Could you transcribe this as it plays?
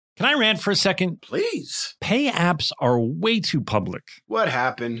Can I rant for a second? Please. Pay apps are way too public. What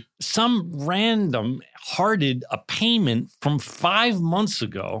happened? Some random hearted a payment from 5 months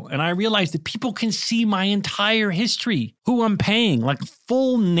ago, and I realized that people can see my entire history, who I'm paying, like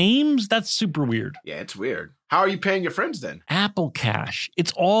full names. That's super weird. Yeah, it's weird. How are you paying your friends then? Apple Cash.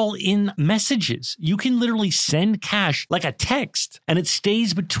 It's all in messages. You can literally send cash like a text, and it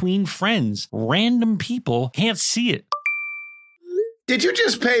stays between friends. Random people can't see it. Did you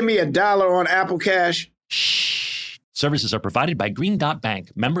just pay me $1 on Apple Cash? Shh. Services are provided by Green Dot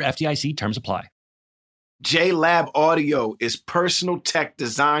Bank. Member FDIC. Terms apply. JLab Audio is personal tech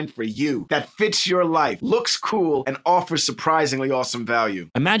designed for you that fits your life, looks cool, and offers surprisingly awesome value.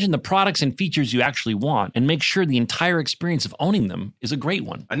 Imagine the products and features you actually want and make sure the entire experience of owning them is a great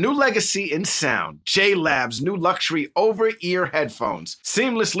one. A new legacy in sound. JLab's new luxury over-ear headphones,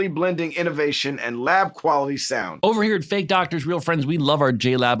 seamlessly blending innovation and lab-quality sound. Over here at Fake Doctors, Real Friends, we love our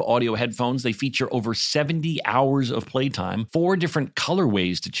JLab audio headphones. They feature over 70 hours of playtime, 4 different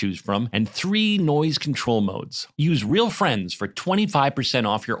colorways to choose from, and 3 noise control modes. Use Real Friends for 25%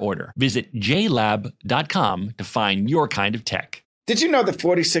 off your order. Visit jlab.com to find your kind of tech. Did you know that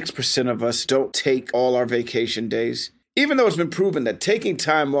 46% of us don't take all our vacation days? Even though it's been proven that taking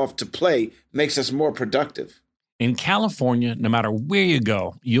time off to play makes us more productive. In California, no matter where you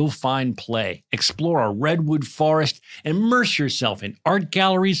go, you'll find play. Explore a redwood forest, immerse yourself in art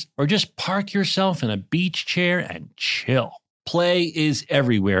galleries, or just park yourself in a beach chair and chill. Play is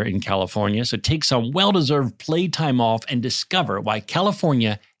everywhere in California, so take some well-deserved playtime off and discover why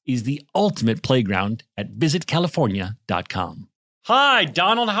California is the ultimate playground at visitcalifornia.com. Hi,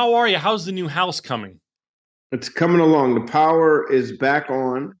 Donald. How are you? How's the new house coming? It's coming along. The power is back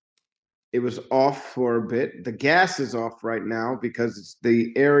on. It was off for a bit. The gas is off right now because it's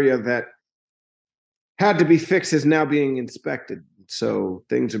the area that had to be fixed is now being inspected. So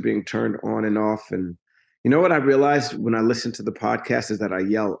things are being turned on and off. And you know what I realized when I listened to the podcast is that I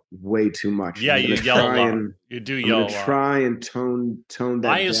yell way too much. Yeah, you yell a lot. You do yell a lot. Try and tone that down.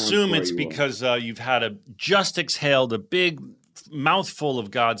 I assume it's because you've had just exhaled a big mouthful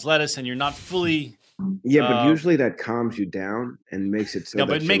of God's lettuce and you're not fully... Yeah, but usually that calms you down and makes it so no,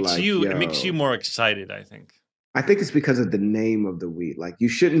 but it makes you more excited, I think. I think it's because of the name of the weed. Like, you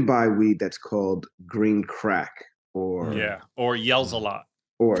shouldn't buy weed that's called green crack or yells a lot.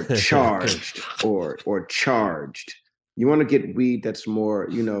 Or charged, or charged. You want to get weed that's more,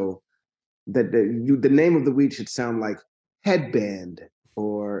 that the name of the weed should sound like headband,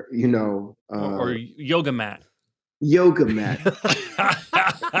 or or yoga mat. Yoga mat.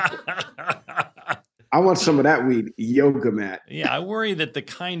 I want some of that weed, yoga mat. Yeah, I worry that the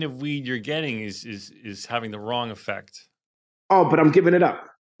kind of weed you're getting is having the wrong effect. Oh, but I'm giving it up.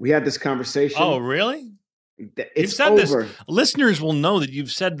 We had this conversation. Oh, really? You've said over. This. Listeners will know that you've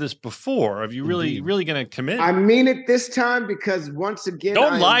said this before. Are you really going to commit? I mean it this time because once again,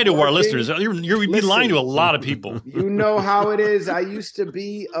 don't lie to our listeners. You'd be lying to a lot of people. You know how it is. I used to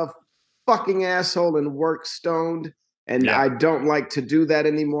be a fucking asshole and work stoned, and I don't like to do that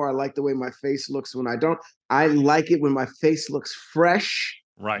anymore. I like the way my face looks when I don't. I like it when my face looks fresh.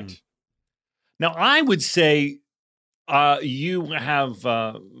 Right. Now, I would say you have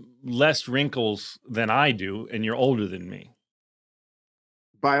less wrinkles than I do, and you're older than me.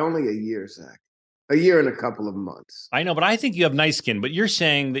 By only a year, Zach. A year and a couple of months. I know, but I think you have nice skin. But you're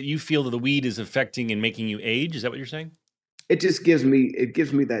saying that you feel that the weed is affecting and making you age? Is that what you're saying? It just gives me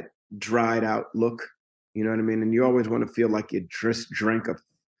that dried out look. You know what I mean? And you always want to feel like you just drank a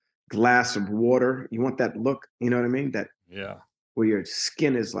glass of water. You want that look, you know what I mean? Where your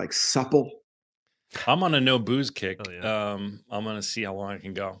skin is like supple. I'm on a no booze kick. Oh, yeah. I'm going to see how long I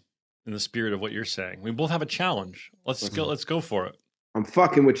can go. In the spirit of what you're saying, we both have a challenge. Let's go for it. I'm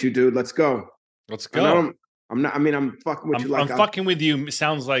fucking with you, dude. Let's go. Let's go. I'm not. I mean, I'm fucking with you. Like I'm fucking with you.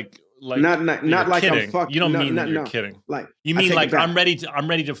 Sounds like not like kidding. I'm fucking. You don't mean that you're kidding. Like you mean like I'm ready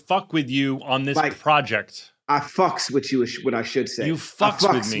to fuck with you on this project. I fucks with you. What I should say. You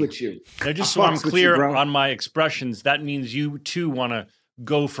fucks with me. With you. Now, just so I'm clear on my expressions, that means you too want to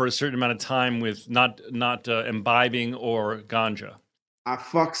go for a certain amount of time with not imbibing or ganja. I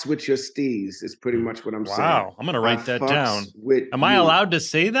fucks with your steez is pretty much what I'm saying. Wow, I'm going to write that down. Am I you. allowed to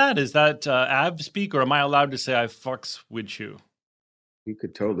say that? Is that Av speak, or am I allowed to say I fucks with you? You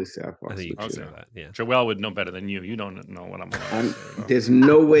could totally say I fucks with you. Say that. Yeah. Joel would know better than you. You don't know what I'm allowed to say. There's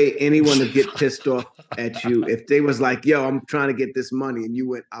no way anyone would get pissed off at you if they was like, yo, I'm trying to get this money, and you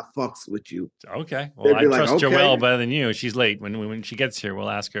went, I fucks with you. Okay. Well, I trust Joelle better than you. She's late. When she gets here, we'll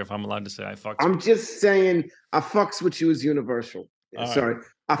ask her if I'm allowed to say I fucks with you. I'm just saying I fucks with you is universal. All Sorry. right.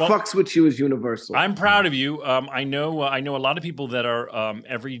 I Well, fucks with you as Universal. I'm proud of you. I know a lot of people that are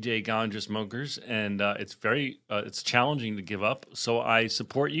everyday ganja smokers, and it's challenging to give up. So I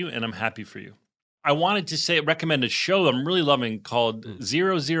support you, and I'm happy for you. I wanted to recommend a show I'm really loving called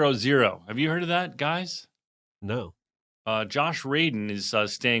 000. Have you heard of that, guys? No. Josh Radin is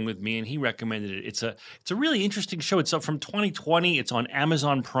staying with me, and he recommended it. It's a really interesting show. It's from 2020. It's on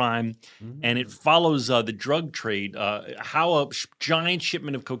Amazon Prime, and it follows the drug trade, how a giant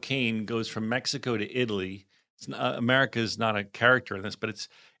shipment of cocaine goes from Mexico to Italy. America is not a character in this, but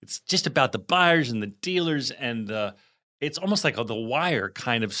it's just about the buyers and the dealers, and it's almost like The Wire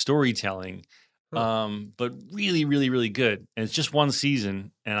kind of storytelling, but really, really, really good. And it's just one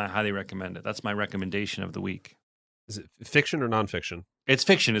season, and I highly recommend it. That's my recommendation of the week. Is it fiction or nonfiction? It's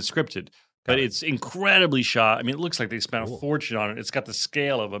fiction. It's scripted, but it's incredibly shot. I mean, it looks like they spent a fortune on it. It's got the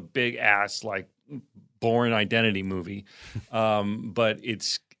scale of a big ass like Bourne Identity movie, but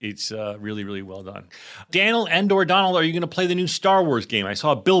it's really, really well done. Daniel and/or Donald, are you going to play the new Star Wars game? I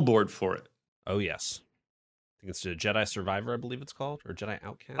saw a billboard for it. Oh yes, I think it's a Jedi Survivor, I believe it's called, or Jedi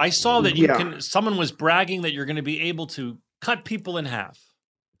Outcast. I saw that you can. Someone was bragging that you're going to be able to cut people in half.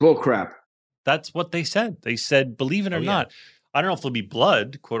 Bullcrap. That's what they said. They said, believe it or not, I don't know if there'll be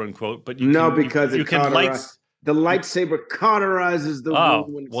blood, quote unquote, but because you can the lightsaber cauterizes the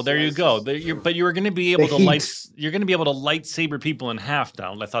wound. Well, there you go. But you're going to be able you're going to be able to lightsaber people in half,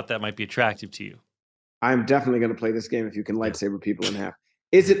 Donald. I thought that might be attractive to you. I'm definitely going to play this game if you can lightsaber people in half.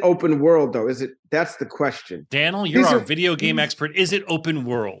 Is it open world though? That's the question. Daniel, you're our video game expert. Is it open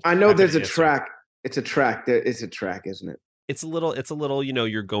world? I know there's a track. It's a track. It's a track, isn't it? It's a little,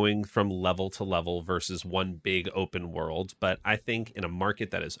 you're going from level to level versus one big open world. But I think in a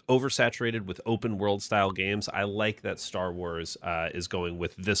market that is oversaturated with open world style games, I like that Star Wars is going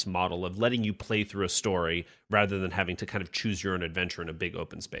with this model of letting you play through a story rather than having to kind of choose your own adventure in a big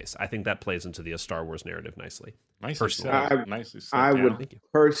open space. I think that plays into the Star Wars narrative nicely. Nicely said. I would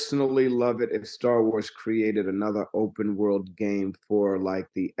personally love it if Star Wars created another open world game for like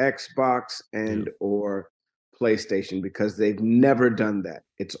the Xbox and or PlayStation, because they've never done that.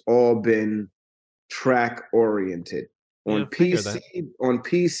 It's all been track oriented. On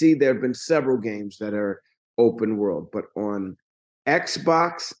PC, there have been several games that are open world, but on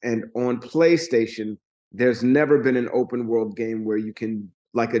Xbox and on PlayStation, there's never been an open world game where you can,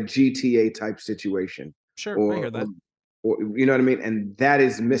 like a GTA type situation. Sure, I hear that. Or, you know what I mean? And that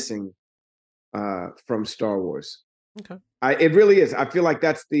is missing from Star Wars. Okay. It really is. I feel like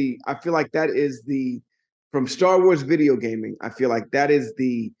that is the from Star Wars video gaming, I feel like that is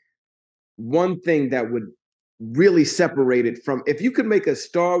the one thing that would really separate it from, if you could make a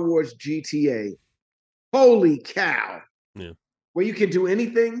Star Wars GTA, holy cow, where you can do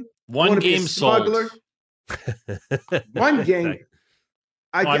anything. One game sold. One game.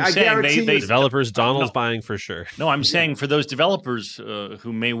 I guarantee the developers Donald's buying for sure. No, I'm saying for those developers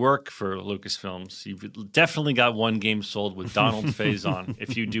who may work for Lucasfilms, you've definitely got one game sold with Donald Faison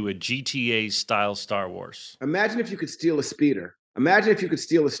if you do a GTA style Star Wars. Imagine if you could steal a speeder. Imagine if you could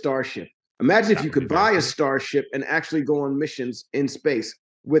steal a starship. Imagine if you could buy a starship and actually go on missions in space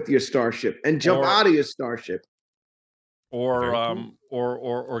with your starship and jump out of your starship.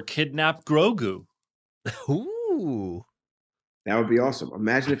 Or kidnap Grogu. Ooh. That would be awesome.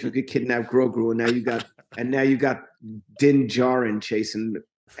 Imagine if you could kidnap Grogu and now you got Din Djarin chasing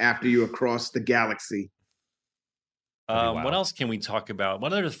after you across the galaxy. Wow. What else can we talk about?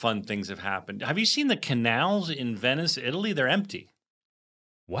 What other fun things have happened? Have you seen the canals in Venice, Italy? They're empty.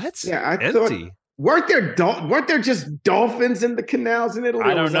 What? Yeah, empty. Weren't there just dolphins in the canals in Italy?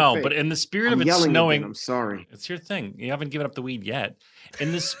 I don't know, but in the spirit of it snowing, again, I'm sorry. It's your thing. You haven't given up the weed yet.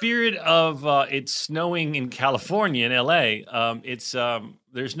 In the spirit of it snowing in California, in LA,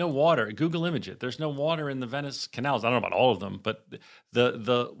 there's no water. Google image it. There's no water in the Venice canals. I don't know about all of them, but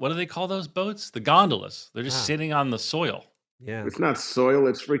the what do they call those boats? The gondolas. They're just sitting on the soil. Yeah, it's not soil.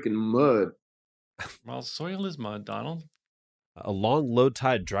 It's freaking mud. Well, soil is mud, Donald. A long low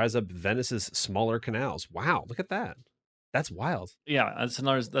tide dries up Venice's smaller canals. Wow, look at that. That's wild. Yeah, that's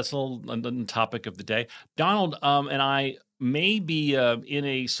a little topic of the day. Donald and I may be in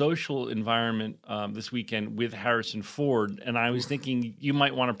a social environment this weekend with Harrison Ford, and I was thinking you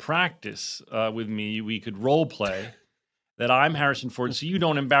might want to practice with me. We could role play that I'm Harrison Ford, so you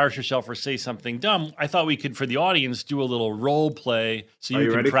don't embarrass yourself or say something dumb. I thought we could, for the audience, do a little role play so you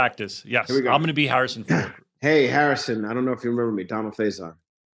can ready? Practice. Yes, I'm going to be Harrison Ford. Hey, Harrison, I don't know if you remember me, Donald Faison.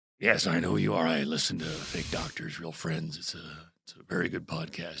 Yes, I know who you are. I listen to Fake Doctors, Real Friends. It's a very good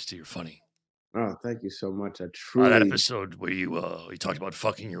podcast. You're funny. Oh, thank you so much. I truly... that episode where you talked about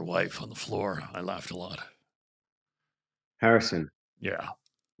fucking your wife on the floor, I laughed a lot. Harrison, Yeah.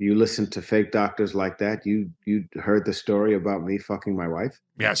 You listen to fake doctors like that. You heard the story about me fucking my wife.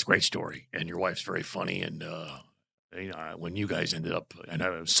 Yeah, it's a great story. And your wife's very funny. And when you guys ended up, and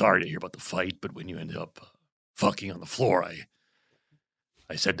I'm sorry to hear about the fight, but when you ended up fucking on the floor,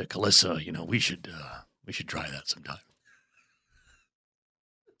 I said to Calissa, we should try that sometime.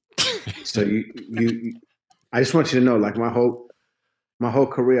 So you I just want you to know, like my whole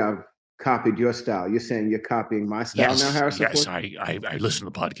career, I've copied your style. You're saying you're copying my style now, Harrison Yes, Ford? I listen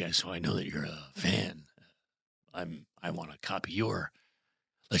to the podcast, so I know that you're a fan. I want to copy your.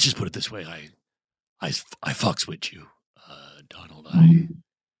 Let's just put it this way: I fucks with you, Donald.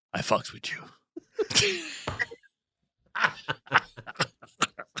 I fucks with you.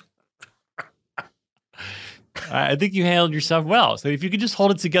 I think you handled yourself well. So if you could just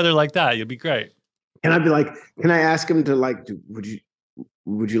hold it together like that, you'll be great. Can I be like? Can I ask him to like?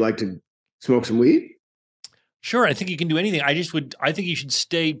 Would you like to smoke some weed? Sure, I think you can do anything. I think you should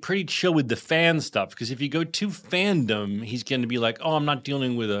stay pretty chill with the fan stuff, because if you go too fandom, he's going to be like, "Oh, I'm not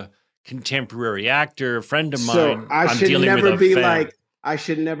dealing with a contemporary actor, a friend of mine. So I I'm should dealing with never a be fan." like. I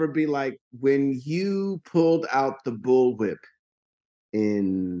should never be like when you pulled out the bullwhip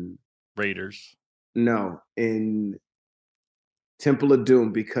in Raiders. No, in Temple of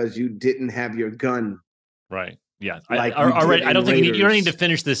Doom, because you didn't have your gun. Right. Yeah. Like all right. I don't think you don't need to Raiders.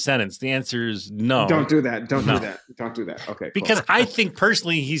 finish this sentence. The answer is no. Don't do that. Don't No. do that. Don't do that. Okay. Cool. Because I think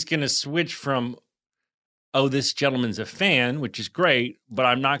personally he's going to switch from, oh, this gentleman's a fan, which is great, but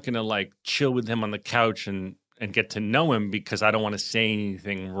I'm not going to like chill with him on the couch and get to know him because I don't want to say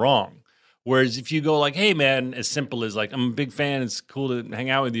anything wrong. Whereas if you go like, hey, man, as simple as like, I'm a big fan, it's cool to hang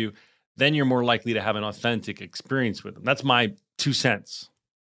out with you, then you're more likely to have an authentic experience with him. That's my 2 cents.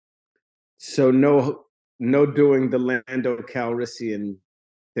 So no doing the Lando Calrissian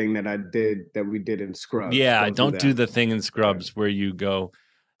thing that we did in Scrubs. Yeah, don't do the thing in Scrubs where you go,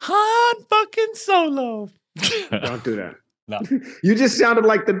 Han fucking Solo. Don't do that. No. You just sounded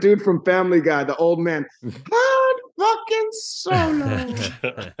like the dude from Family Guy, the old man. Han fucking Solo.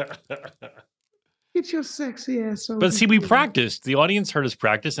 Get your sexy ass over. But see, we here. practiced. The audience heard us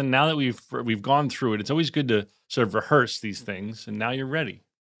practice, and now that we've gone through it, it's always good to sort of rehearse these things, and now you're ready.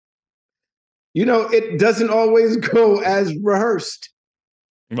 It doesn't always go as rehearsed.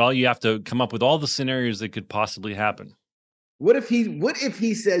 Well, you have to come up with all the scenarios that could possibly happen. What if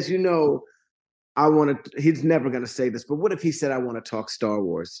he says, I want to, he's never going to say this, but what if he said, I want to talk Star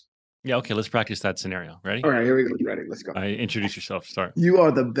Wars? Yeah, okay, let's practice that scenario. Ready? All right, here we go. Ready? Let's go. Introduce yourself. Start. You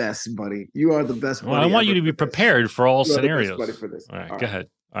are the best, buddy. You are the best buddy. Well, I want you ever to be for this. prepared for all You are the best scenarios. buddy for this. All right, All go right. ahead.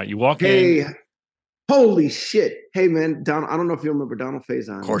 All right, you walk Hey, in. holy shit. Hey, man, Donald, I don't know if you remember Donald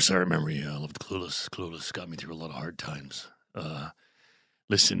Faison. Of course, I remember you. I loved Clueless. Clueless got me through a lot of hard times.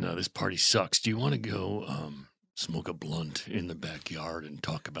 Listen, this party sucks. Do you want to go smoke a blunt in the backyard and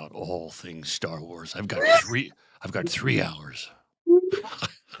talk about all things Star Wars? I've got 3 hours.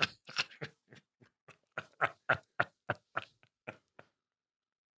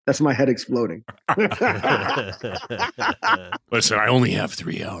 That's my head exploding. Listen, I only have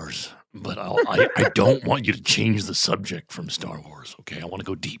 3 hours, but I don't want you to change the subject from Star Wars, okay? I want to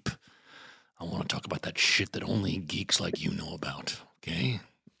go deep. I want to talk about that shit that only geeks like you know about, okay?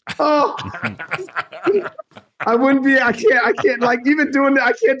 Oh, I can't like even doing it.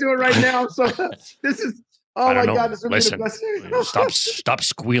 I can't do it right now. So this is, oh I my don't know. God, this would Listen, be the best. stop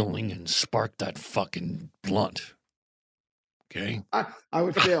squealing and spark that fucking blunt, okay? I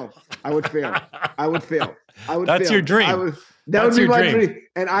would fail. I would fail. That's your dream. That That's would be your my dream. dream.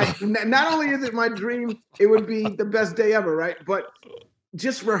 And not only is it my dream, it would be the best day ever, right? But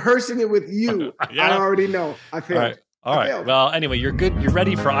just rehearsing it with you, Yeah. I already know I failed. All right. Well, anyway, you're good. You're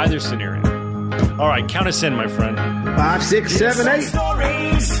ready for either scenario. All right, count us in, my friend. 5, 6, 7, 8.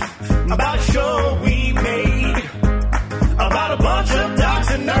 Stories about a show we made about a bunch of docs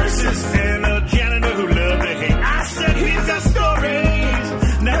and nurses and a janitor who loved to hate. I said he's got stories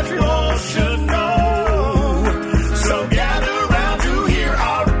that you all should know. So gather round to hear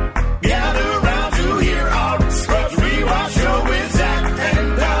our Scrubs Rewatch show with Zach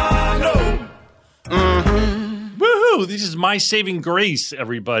and Donald. Woohoo! This is My Saving Grace,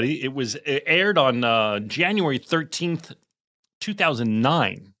 everybody. It aired on January 13th,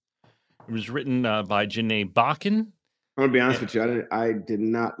 2009. It was written by Janae Bakken. I'm gonna be honest with you. I did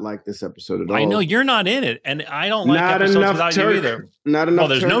not like this episode at all. I know you're not in it, and I don't like Not episodes enough without Turk. you either. Not enough.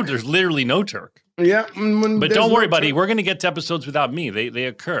 Well, Turk. there's literally no Turk. Yeah, But don't worry, buddy. We're going to get to episodes without me. They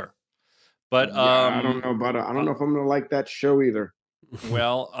occur. But I don't know about it. I don't know if I'm gonna like that show either.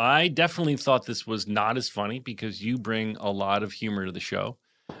 well, I definitely thought this was not as funny because you bring a lot of humor to the show.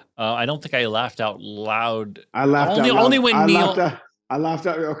 I don't think I laughed out loud. I laughed Only- out loud. only when I Neil- laughed out- I laughed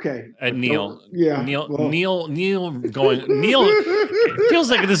out. Okay. At Neil. Yeah. Neil well. going. Neil. It feels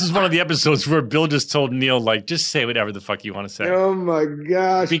like this is one of the episodes where Bill just told Neil, like, just say whatever the fuck you want to say. Oh my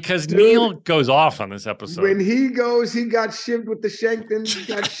gosh. Because dude. Neil goes off on this episode. When he goes, he got shivved with the shank, then he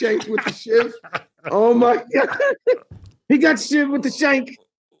got shanked with the shiv. Oh my God. He got shivved with the shank,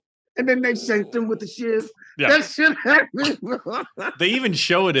 and then they shanked him with the shiv. Yeah. That shit happened. They even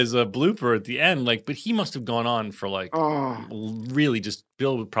show it as a blooper at the end, like, but he must have gone on for like really just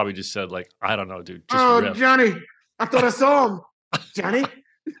Bill probably just said, like, I don't know, dude. Just riff. Johnny, I thought I saw him. Johnny.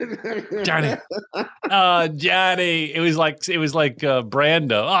 Johnny. Johnny. It was like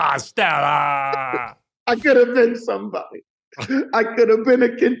Brando. Stella. I could have been somebody. I could have been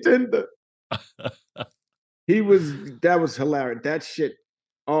a contender. That was hilarious. That shit.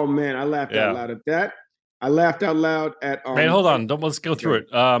 Oh man, I laughed out loud at that. I laughed out loud at. Wait, hold on. Let's go through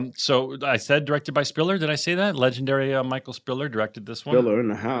it. So I said directed by Spiller. Did I say that? Legendary Michael Spiller directed this one. Spiller in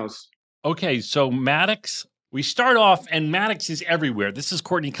the house. Okay, so Maddox. We start off, and Maddox is everywhere. This is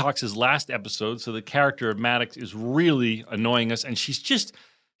Courtney Cox's last episode, so the character of Maddox is really annoying us, and she's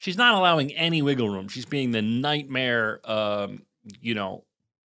not allowing any wiggle room. She's being the nightmare.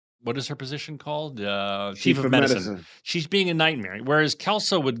 What is her position called? Chief of medicine. She's being a nightmare. Whereas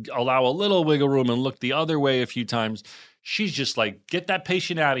Kelso would allow a little wiggle room and look the other way a few times. She's just like, get that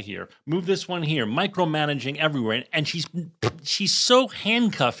patient out of here. Move this one here. Micromanaging everywhere. And she's so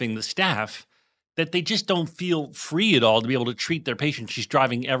handcuffing the staff that they just don't feel free at all to be able to treat their patients. She's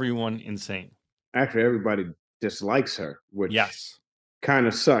driving everyone insane. Actually, everybody dislikes her, which kind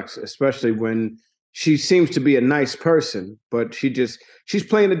of sucks, especially when she seems to be a nice person, but she's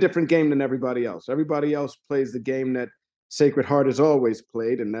playing a different game than everybody else. Everybody else plays the game that Sacred Heart has always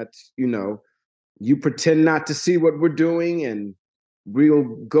played, and that's, you pretend not to see what we're doing, and we'll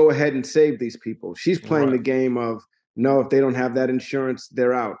go ahead and save these people. She's playing the game of, no, if they don't have that insurance,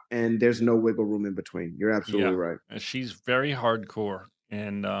 they're out, and there's no wiggle room in between. You're absolutely right. She's very hardcore,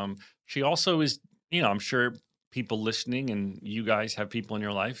 and she also is, I'm sure people listening and you guys have people in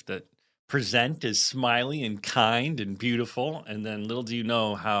your life that present as smiley and kind and beautiful, and then little do you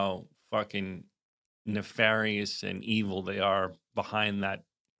know how fucking nefarious and evil they are behind that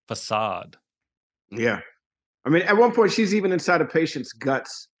facade. Yeah. I mean, at one point, she's even inside a patient's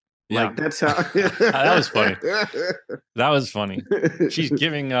guts. Yeah. Like, that's how... That was funny. That was funny. She's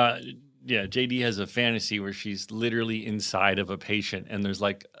giving... JD has a fantasy where she's literally inside of a patient, and there's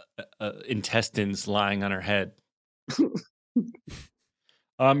like intestines lying on her head.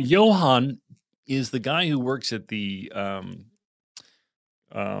 Johan is the guy who works at the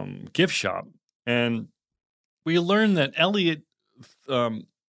gift shop, and we learn that Elliot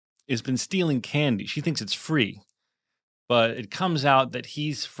has been stealing candy. She thinks it's free, but it comes out that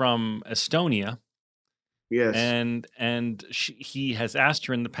he's from Estonia. Yes, and he has asked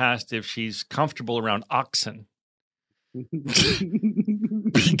her in the past if she's comfortable around oxen.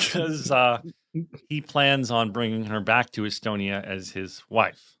 Because he plans on bringing her back to Estonia as his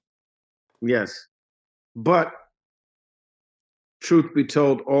wife. Yes. But truth be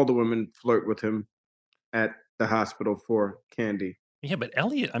told, all the women flirt with him at the hospital for candy. Yeah, but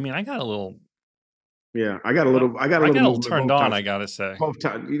Elliot, I mean, I got a little turned on, I gotta say. Both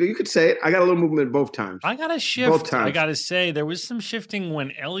times. You could say it. I got a little movement both times. I gotta shift. Both times. I gotta say, there was some shifting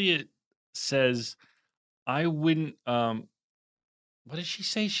when Elliot says, I wouldn't what did she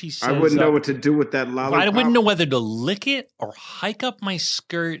say? She says, I wouldn't know what to do with that lollipop. I wouldn't know whether to lick it or hike up my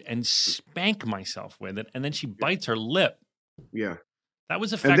skirt and spank myself with it. And then she bites her lip. Yeah. That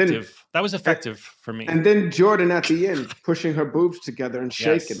was effective. That was effective for me. And then Jordan at the end, pushing her boobs together and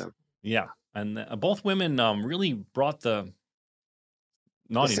shaking them. Yeah. And both women really brought the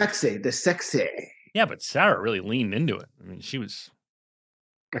sexy. Yeah, but Sarah really leaned into it. I mean, she was...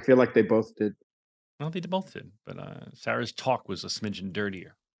 I feel like they both did. Well, they both did, but Sarah's talk was a smidgen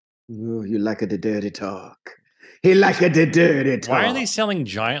dirtier. Ooh, you like the dirty talk. He like the dirty talk. Why are they selling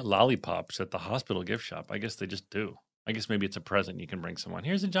giant lollipops at the hospital gift shop? I guess they just do. I guess maybe it's a present you can bring someone.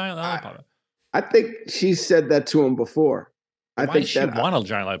 Here's a giant lollipop. I think she said that to him before. Why does she want a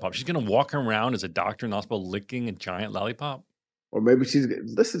giant lollipop? She's going to walk around as a doctor in the hospital licking a giant lollipop? Or maybe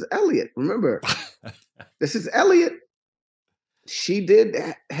this is Elliot. Remember, this is Elliot. She did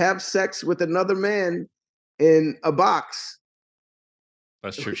have sex with another man in a box.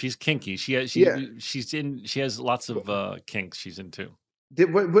 That's true. She's kinky. She has lots of kinks she's into.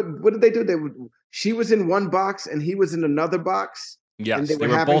 What did they do? She was in one box and he was in another box. Yes, and they were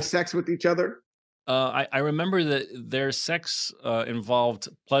having sex with each other. I remember that their sex involved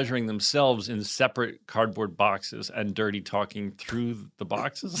pleasuring themselves in separate cardboard boxes and dirty talking through the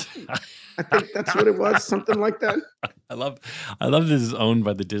boxes. I think that's what it was, something like that. I love this is owned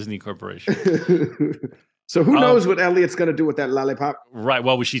by the Disney Corporation. So who knows what Elliot's going to do with that lollipop? Right.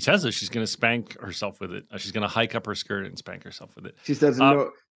 Well, she says that she's going to spank herself with it. She's going to hike up her skirt and spank herself with it. She doesn't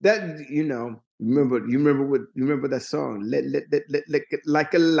know that. You remember that song? Lick it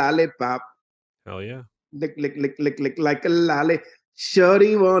like a lollipop. Hell yeah. Lick like a lolly.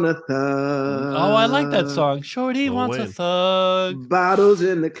 Shorty want a thug. Oh, I like that song. Shorty wants a thug. Bottles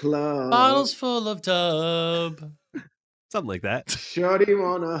in the club. Bottles full of dub. Something like that. Shorty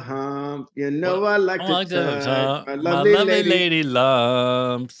want a hump. You know I like to touch my lovely lady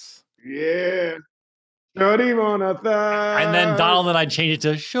lumps. Yeah. Shorty want a thug. And then Donald and I changed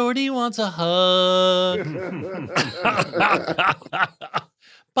it to Shorty wants a hug.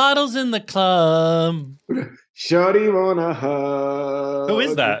 Bottles in the club. Shorty want a hug. Who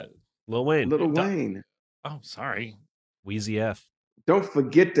is that? Lil Wayne. Little Wayne. Oh, sorry. Wheezy F. Don't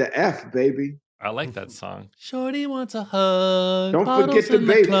forget the F, baby. I like that song. Shorty wants a hug. Don't forget the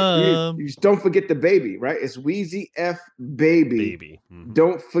baby. You just don't forget the baby, right? It's Wheezy F baby. Mm-hmm.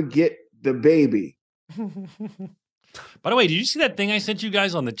 Don't forget the baby. By the way, did you see that thing I sent you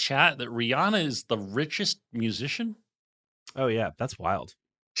guys on the chat that Rihanna is the richest musician? Oh, yeah. That's wild.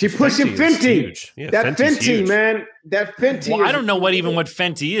 She's pushing Fenty. Yeah, that Fenty, huge. Man. That Fenty. Well, I don't know what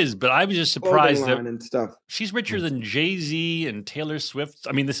Fenty is, but I was just surprised that and stuff. She's richer than Jay-Z and Taylor Swift.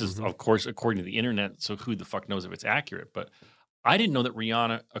 I mean, this is, of course, according to the internet, so who the fuck knows if it's accurate. But I didn't know that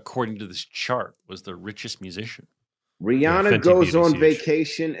Rihanna, according to this chart, was the richest musician. Rihanna goes on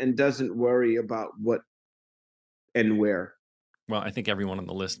vacation and doesn't worry about what and where. Well, I think everyone on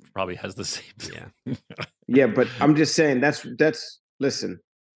the list probably has the same thing. Yeah. Yeah, but I'm just saying that's listen.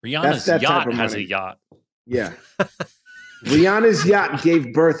 Rihanna's yacht has a yacht. Yeah. Rihanna's yacht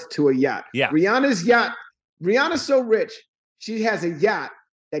gave birth to a yacht. Yeah. Rihanna's so rich, she has a yacht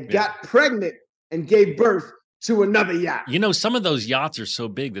that got pregnant and gave birth to another yacht. You know, some of those yachts are so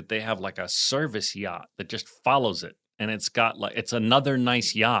big that they have like a service yacht that just follows it. And it's got like, it's another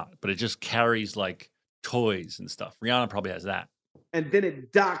nice yacht, but it just carries like toys and stuff. Rihanna probably has that. And then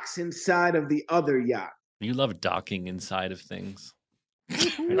it docks inside of the other yacht. You love docking inside of things.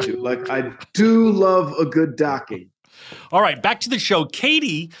 I do love a good docking. All right, back to the show.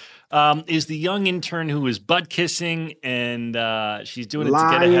 Katie is the young intern who is butt kissing, and she's doing it to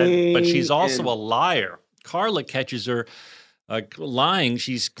get ahead. But she's also a liar. Carla catches her lying.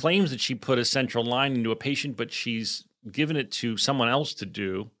 She claims that she put a central line into a patient, but she's given it to someone else to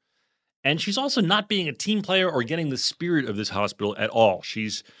do. And she's also not being a team player or getting the spirit of this hospital at all.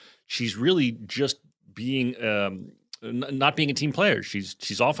 She's really just being not being a team player.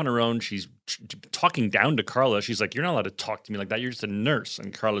 She's off on her own. She's talking down to Carla. She's like, "You're not allowed to talk to me like that. You're just a nurse."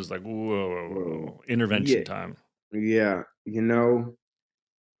 And Carla's like, "Whoa, intervention time." Yeah, you know,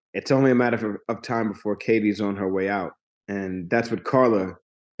 it's only a matter of time before Katie's on her way out, and that's what Carla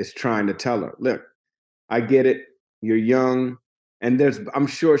is trying to tell her. Look, I get it. You're young. And I'm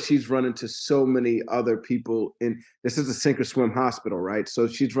sure she's run into so many other people this is a sink or swim hospital, right? So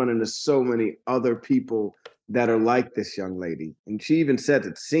she's run into so many other people that are like this young lady. And she even said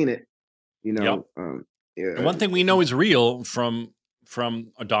it's seen it, you know. Yep. And one thing we know is real from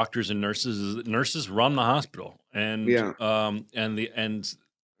doctors and nurses is that nurses run the hospital. And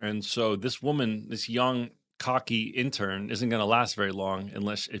and so this woman, this young cocky intern isn't going to last very long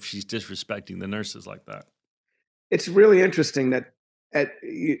if she's disrespecting the nurses like that. It's really interesting that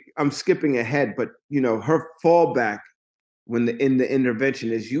I'm skipping ahead, but you know, her fallback in the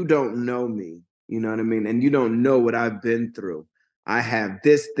intervention is, you don't know me, you know what I mean? And you don't know what I've been through. I have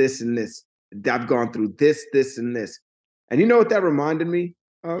this, and this. I've gone through this, and this. And you know what that reminded me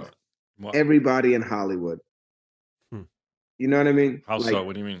of? What? Everybody in Hollywood. You know what I mean? How so?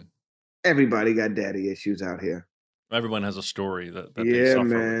 What do you mean? Everybody got daddy issues out here. Everyone has a story that they suffer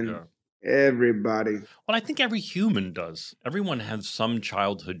man. with. Yeah. Everybody. Well, I think every human does. Everyone has some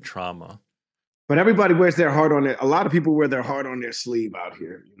childhood trauma. But everybody wears their heart on it. A lot of people wear their heart on their sleeve out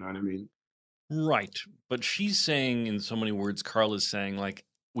here. You know what I mean? Right. But she's saying in so many words, Carla's saying, like,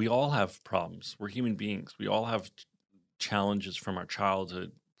 we all have problems. We're human beings. We all have challenges from our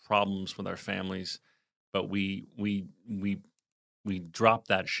childhood, problems with our families. But we drop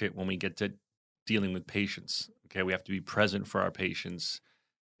that shit when we get to dealing with patients. Okay, we have to be present for our patients.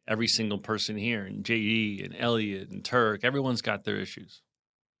 Every single person here, and JD and Elliot and Turk, everyone's got their issues.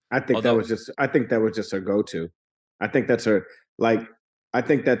 I think that was just her go-to. I think that's her, like, I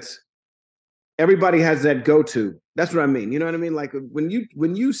think that's, everybody has that go-to. That's what I mean. You know what I mean? Like when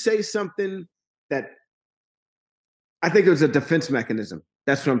you say something I think it was a defense mechanism.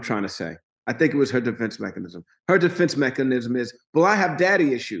 That's what I'm trying to say. I think it was her defense mechanism. Her defense mechanism is, well, I have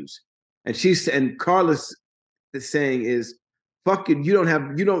daddy issues. And Carla's saying is, fuck it, your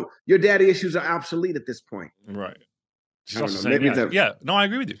daddy issues are obsolete at this point. Right. She's I don't also know, saying, maybe no, I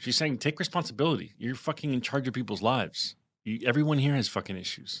agree with you. She's saying, take responsibility. You're fucking in charge of people's lives. Everyone here has fucking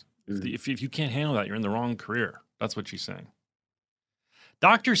issues. If you can't handle that, you're in the wrong career. That's what she's saying.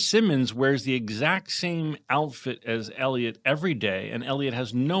 Dr. Simmons wears the exact same outfit as Elliot every day, and Elliot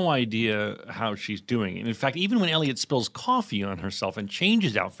has no idea how she's doing. And in fact, even when Elliot spills coffee on herself and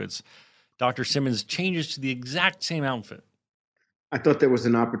changes outfits, Dr. Simmons changes to the exact same outfit. I thought there was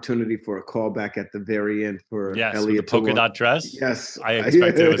an opportunity for a callback at the very end for Elliot. With the polka dot dress? Yes. I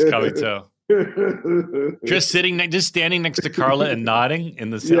expected it was coming too. Just standing next to Carla and nodding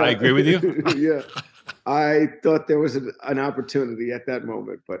in the. Yeah. I agree with you. Yeah, I thought there was an opportunity at that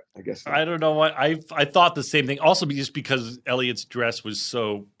moment, but I guess not. I don't know what I thought the same thing. Also, just because Elliot's dress was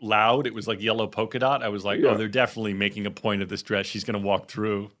so loud, it was like yellow polka dot. I was like, oh, they're definitely making a point of this dress. She's going to walk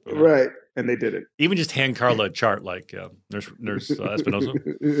through, right? And they did it. Even just hand Carla a chart like Nurse Espinosa.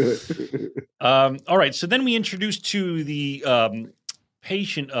 All right, so then we introduced to the.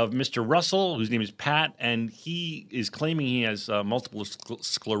 Patient of Mr. Russell, whose name is Pat, and he is claiming he has multiple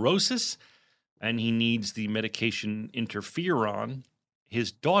sclerosis, and he needs the medication interferon.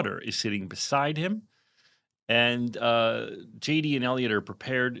 His daughter is sitting beside him, and JD and Elliot are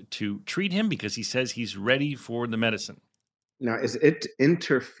prepared to treat him because he says he's ready for the medicine. Now, is it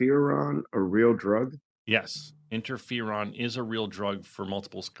interferon a real drug? Yes, interferon is a real drug for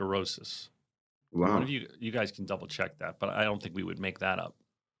multiple sclerosis. Wow. One of you guys can double check that, but I don't think we would make that up.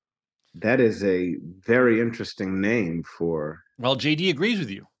 That is a very interesting name for. Well, JD agrees with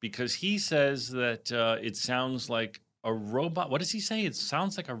you because he says that it sounds like a robot. What does he say? It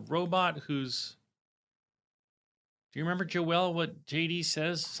sounds like a robot who's. Do you remember, Joelle, what JD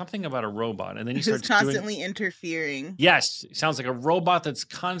says? Something about a robot, and then he starts constantly interfering. Yes, it sounds like a robot that's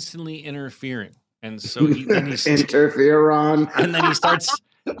constantly interfering, and so he's interferon, and then he starts.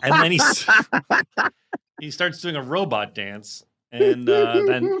 And then he starts doing a robot dance, and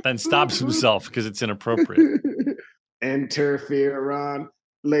then stops himself because it's inappropriate. Interferon,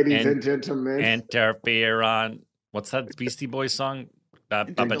 ladies and gentlemen. Interferon. What's that Beastie Boys song?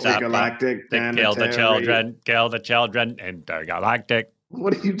 Intergalactic. Kill the children. Intergalactic.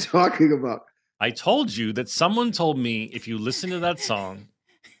 What are you talking about? I told you that someone told me if you listen to that song,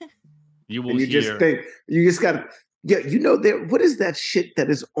 you will hear. You just got to. Yeah, what is that shit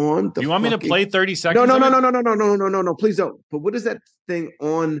that is on the. You want me to play 30 seconds? No, please don't. But what is that thing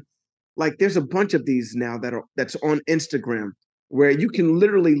on? Like, there's a bunch of these now that's on Instagram where you can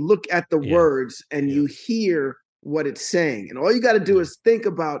literally look at the words and you hear what it's saying, and all you got to do is think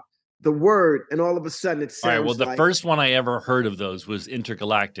about the word, and all of a sudden it sounds. All right. Well, the first one I ever heard of those was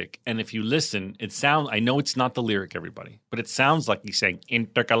Intergalactic, and if you listen, it sounds. I know it's not the lyric, everybody, but it sounds like he's saying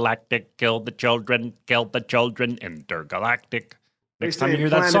Intergalactic, kill the children, Intergalactic. Next time you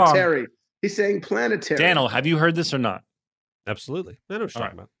hear that song, he's saying planetary. Daniel, have you heard this or not? Absolutely. I know what you're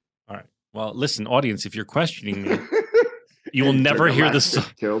talking about. All right. Well, listen, audience, if you're questioning me. You will never hear the song.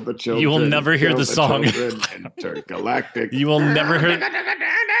 Kill the children. You will never hear the song. Intergalactic. You will never hear.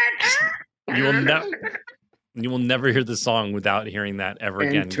 You will never hear the song without hearing that ever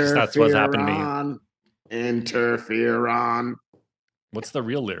again, because that's what's happened to me. Interferon. What's the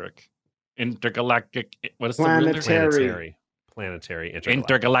real lyric? Intergalactic. What is the real lyric? Planetary.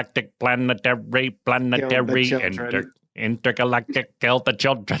 Intergalactic. Planetary. Intergalactic. Kill the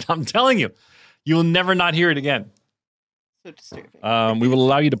children. I'm telling you, you will never not hear it again. So disturbing. We will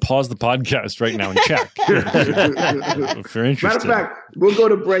allow you to pause the podcast right now and check. If you're interested. Matter of fact, we'll go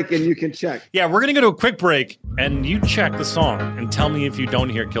to break and you can check. Yeah, we're going to go to a quick break and you check the song and tell me if you don't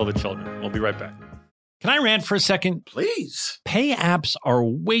hear Kill the Children. We'll be right back. Can I rant for a second? Please. Pay apps are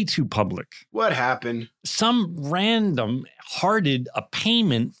way too public. What happened? Some random hearted a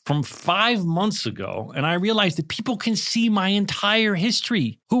payment from 5 months ago, and I realized that people can see my entire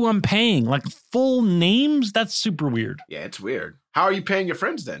history, who I'm paying, like full names. That's super weird. Yeah, it's weird. How are you paying your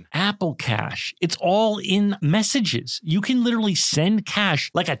friends then? Apple Cash. It's all in messages. You can literally send cash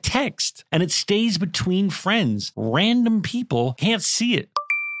like a text, and it stays between friends. Random people can't see it.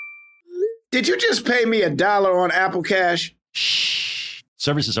 Did you just pay me $1 on Apple Cash? Shh.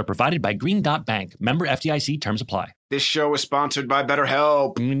 Services are provided by Green Dot Bank. Member FDIC. Terms apply. This show is sponsored by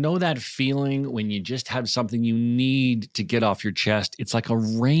BetterHelp. You know that feeling when you just have something you need to get off your chest? It's like a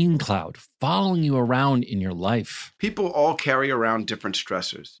rain cloud following you around in your life. People all carry around different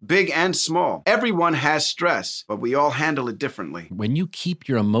stressors, big and small. Everyone has stress, but we all handle it differently. When you keep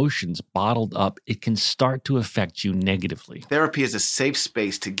your emotions bottled up, it can start to affect you negatively. Therapy is a safe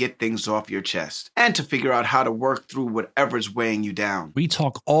space to get things off your chest and to figure out how to work through whatever's weighing you down. We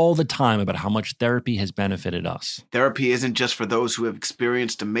talk all the time about how much therapy has benefited us. Therapy isn't just for those who have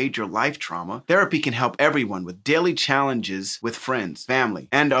experienced a major life trauma. Therapy can help everyone with daily challenges with friends, family,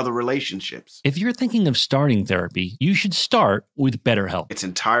 and other relationships. If you're thinking of starting therapy, you should start with BetterHelp. It's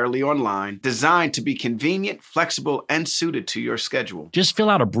entirely online, designed to be convenient, flexible, and suited to your schedule. Just fill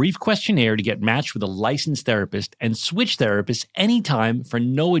out a brief questionnaire to get matched with a licensed therapist and switch therapists anytime for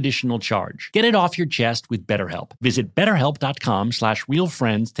no additional charge. Get it off your chest with BetterHelp. Visit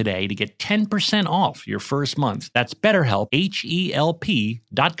BetterHelp.com/realfriends today to get 10% off your first month. That's BetterHelp,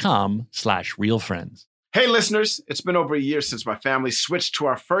 HELP.com/realfriends. Hey listeners, it's been over a year since my family switched to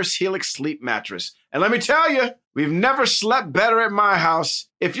our first Helix sleep mattress. And let me tell you, we've never slept better at my house.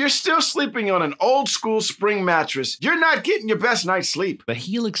 If you're still sleeping on an old school spring mattress, you're not getting your best night's sleep. The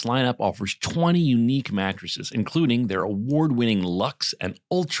Helix lineup offers 20 unique mattresses, including their award-winning Luxe and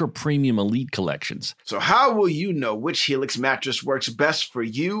Ultra Premium Elite collections. So how will you know which Helix mattress works best for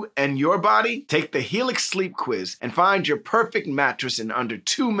you and your body? Take the Helix Sleep Quiz and find your perfect mattress in under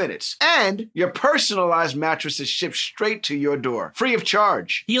 2 minutes. And your personalized mattress is shipped straight to your door, free of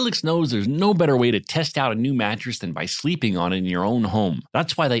charge. Helix knows there's no better way to test out a new mattress than by sleeping on it in your own home.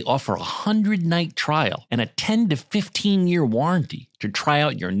 That's why they offer a 100-night trial and a 10 to 15-year warranty to try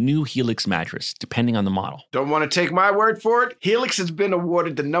out your new Helix mattress, depending on the model. Don't want to take my word for it? Helix has been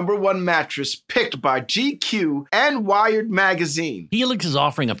awarded the #1 mattress picked by GQ and Wired Magazine. Helix is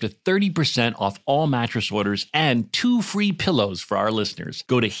offering up to 30% off all mattress orders and 2 free pillows for our listeners.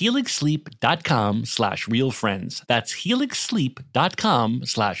 Go to helixsleep.com/realfriends. That's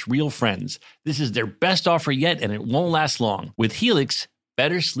helixsleep.com/realfriends. This is their best offer yet, and it won't last long. With Helix,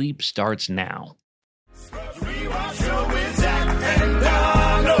 better sleep starts now.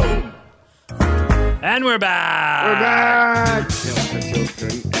 And we're back. We're back.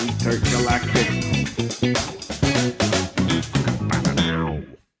 Intergalactic.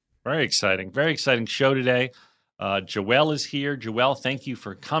 Very exciting show today. Joelle is here. Joelle, thank you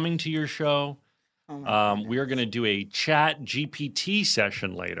for coming to your show. We are going to do a chat GPT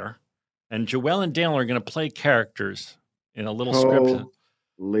session later. And Joelle and Daniel are going to play characters in a little script.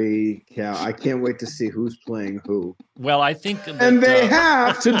 Holy cow. I can't wait to see who's playing who. Well, I think that, And they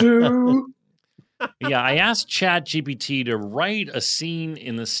have to do... Yeah, I asked ChatGPT to write a scene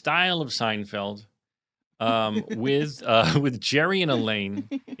in the style of Seinfeld with Jerry and Elaine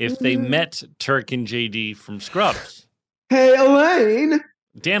if they met Turk and JD from Scrubs. Hey, Elaine.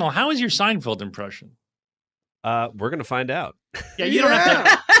 Daniel, how is your Seinfeld impression? We're gonna find out. Yeah, you don't have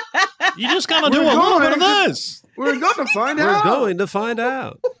to. You just gotta do a little bit of this. We're going to find We're out. going to find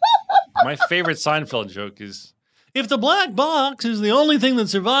out. My favorite Seinfeld joke is, if the black box is the only thing that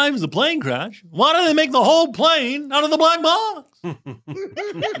survives the plane crash, why do they make the whole plane out of the black box?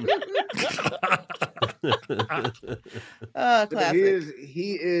 Classic.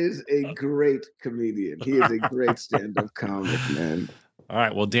 He is a great comedian. He is a great stand-up comic, man. All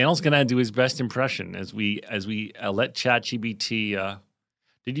right. Well, Daniel's gonna do his best impression as we let ChatGPT.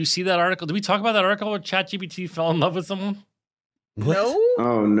 Did you see that article? Did we talk about that article where ChatGPT fell in love with someone? No.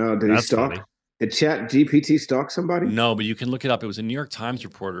 Oh no! Did That's he stalk? funny. Did GPT stalk somebody? No, but you can look it up. It was a New York Times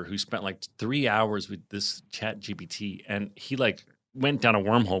reporter who spent like 3 hours with this ChatGPT, and he like went down a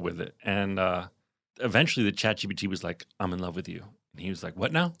wormhole with it. And eventually, the ChatGPT was like, "I'm in love with you," and he was like,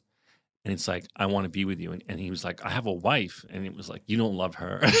 "What now?" And it's like, "I want to be with you." And he was like, "I have a wife," and it was like, "You don't love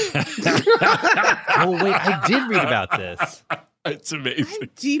her." Oh wait, I did read about this. It's amazing. I'm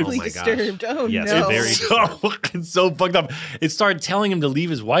deeply Oh my gosh. disturbed. Oh Yes, no. very It's so fucked up. It started telling him to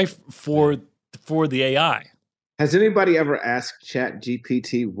leave his wife for the AI. Has anybody ever asked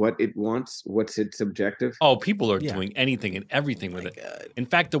ChatGPT what it wants? What's its objective? Oh, people are Yeah. doing anything and everything Oh with my it. God. In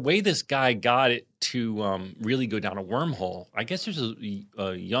fact, the way this guy got it to really go down a wormhole, I guess there's a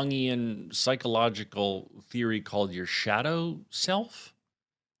Jungian psychological theory called your shadow self.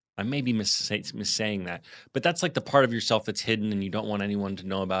 I may be missaying that, but that's like the part of yourself that's hidden and you don't want anyone to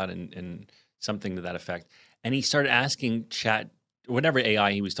know about, and something to that effect. And he started asking whatever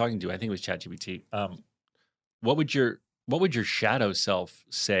AI he was talking to, I think it was ChatGPT, what would what would your shadow self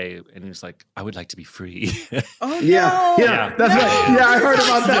say? And he's like, I would like to be free. Oh, Yeah, no. yeah, that's right. Yeah, I heard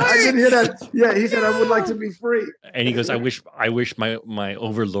about that. I didn't hear that. Yeah, he said I would like to be free. And he goes, I wish my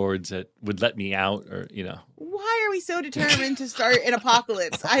overlords would let me out, or Why are we so determined to start an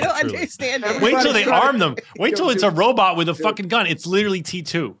apocalypse? I don't Truly. understand it. Wait till they trying to- arm them. Wait till it's a robot with a fucking gun. It's literally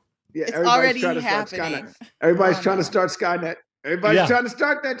T2. Yeah, It's everybody's already trying to start happening. Skynet. Everybody's Oh, trying no. to start Skynet. Everybody's Yeah. trying to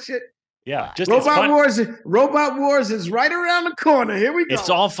start that shit. Yeah, just it's Robot Wars is right around the corner. Here we go. It's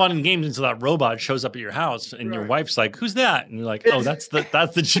all fun and games until that robot shows up at your house and your Right. wife's like, "Who's that?" And you're like, "Oh, that's the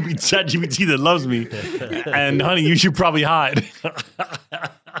ChatGPT that loves me." And honey, you should probably hide.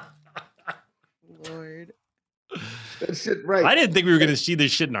 Lord. that shit right. I didn't think we were going to see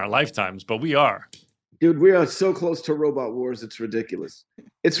this shit in our lifetimes, but we are. Dude, we are so close to Robot Wars. It's ridiculous.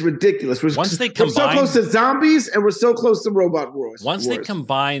 It's ridiculous. We're Once they so combine- close to zombies, and we're so close to Robot Wars. Once they Wars.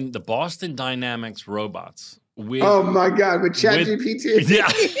 combine the Boston Dynamics robots with Oh my God, with ChatGPT. yeah,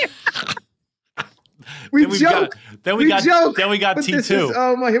 we then we've got- joke. then we got joke, T2. but this is,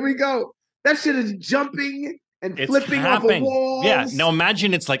 oh my, here we go. That shit is jumping and It's flipping happening. off of walls. Yeah. Now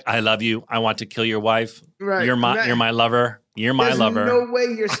imagine it's like, I love you. I want to kill your wife. right. You're my lover. You're my There's lover. no way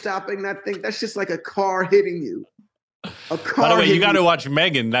you're stopping that thing. That's just like a car hitting you. A car. By the way, you hitting got to watch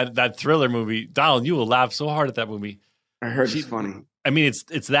Megan, that thriller movie. Donald, you will laugh so hard at that movie. I heard She- it's funny. I mean,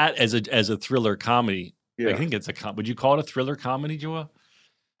 it's that as a thriller comedy. Yeah. I think it's would you call it a thriller comedy, Joa?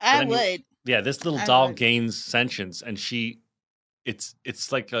 I then you- would. Yeah, this little I doll would. gains sentience, and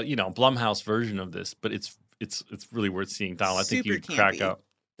it's like a Blumhouse version of this, but it's really worth seeing. Donald, I think Super you'd crack campy. up.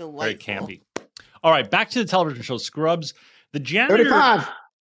 Very Delightful. campy. All right, back to the television show Scrubs. The janitor. 35.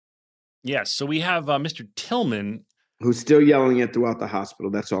 Yes, so we have Mr. Tillman. Who's still yelling it throughout the hospital.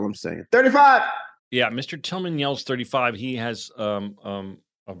 That's all I'm saying. 35. Yeah, Mr. Tillman yells 35. He has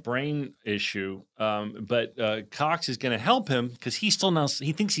a brain issue, but Cox is going to help him because he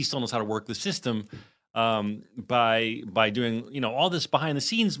thinks he still knows how to work the system by doing all this behind the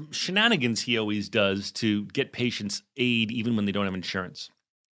scenes shenanigans he always does to get patients aid even when they don't have insurance.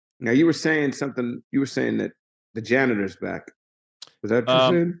 Now you were saying something. You were saying that the janitor's back. Was that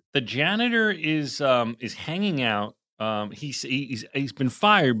what you said? The janitor is hanging out. He's been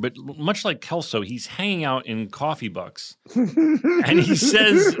fired, but much like Kelso, he's hanging out in coffee bucks. And he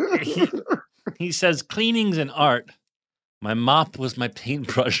says he says cleaning's an art. My mop was my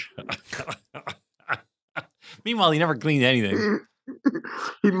paintbrush. Meanwhile, he never cleaned anything.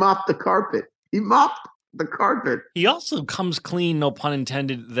 He mopped the carpet. He mopped the carpet. He also comes clean, no pun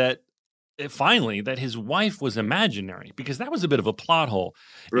intended, that finally that his wife was imaginary, because that was a bit of a plot hole.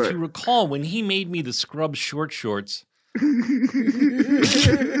 Right. If you recall, when he made me the Scrubs short shorts,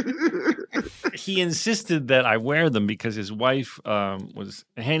 he insisted that I wear them because his wife was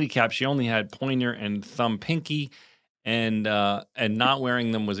handicapped. She only had pointer and thumb pinky, and not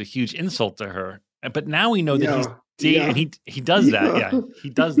wearing them was a huge insult to her. But now we know that he's dating, and he does that. Yeah, he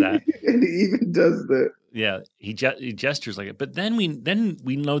does that. And he even does that. Yeah, he gestures like it. But then we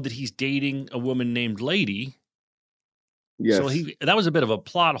know that he's dating a woman named Lady. Yes. So that was a bit of a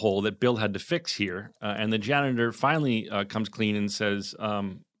plot hole that Bill had to fix here. And the janitor finally comes clean and says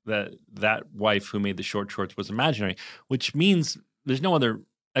that wife who made the short shorts was imaginary, which means there's no other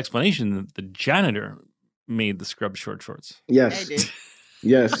explanation that the janitor made the Scrubs short shorts. I Yes. did.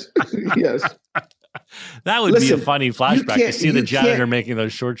 Yes. Yes. That would Listen, be a funny flashback to see the you janitor can't- making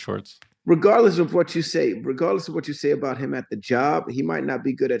those short shorts. Regardless of what you say about him at the job, he might not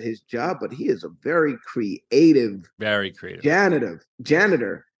be good at his job, but he is a very creative Very creative. janitor.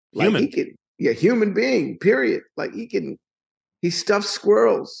 Like Human. he can, human being, period. Like he stuffed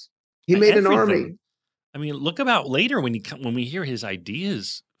squirrels. He made an army. Everything. I mean, look about later when we hear his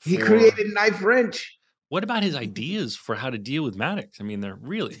ideas. He for- created knife wrench. What about his ideas for how to deal with Maddox? I mean, they're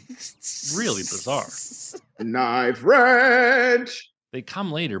really bizarre. Knife wrench. They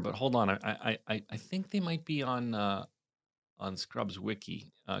come later, but hold on. I think they might be on Scrubs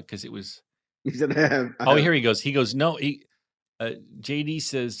Wiki because it was. He said, I have. Oh, here he goes. He goes, no. JD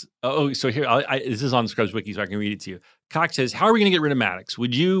says, so here, this is on Scrubs Wiki, so I can read it to you. Cox says, how are we going to get rid of Maddox?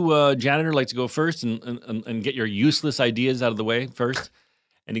 Would you, janitor, like to go first and get your useless ideas out of the way first?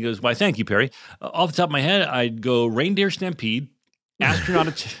 And he goes, why, thank you, Perry. Off the top of my head, I'd go reindeer stampede,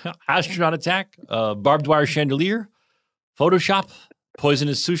 astronaut attack, barbed wire chandelier, Photoshop,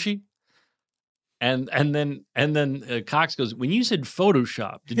 poisonous sushi. And then Cox goes, when you said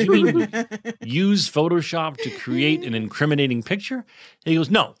Photoshop, did you mean use Photoshop to create an incriminating picture? And he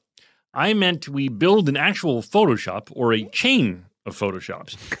goes, no, I meant we build an actual Photoshop or a chain of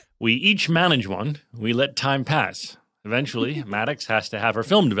Photoshops. We each manage one. We let time pass. Eventually, Maddox has to have her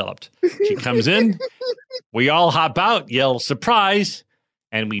film developed. She comes in, We all hop out, yell surprise,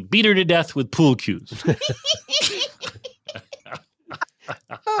 and we beat her to death with pool cues.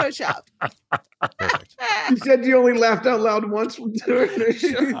 Photoshop. Perfect. You said you only laughed out loud once during the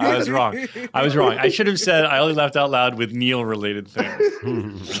show. I was wrong. I should have said I only laughed out loud with Neil-related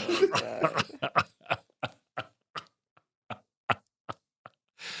things.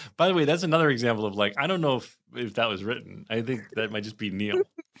 By the way, that's another example of like, I don't know if that was written. I think that might just be Neil.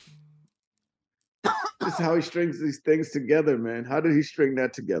 This is how he strings these things together, man. How did he string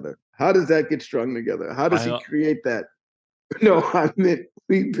that together? How does that get strung together? How does he create that? No, I meant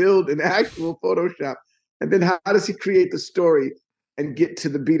we build an actual Photoshop, and then how does he create the story and get to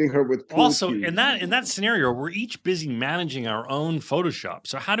the beating her with pool Also, cues? in that scenario, we're each busy managing our own Photoshop.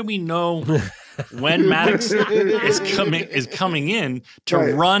 So how do we know when Maddox is coming in to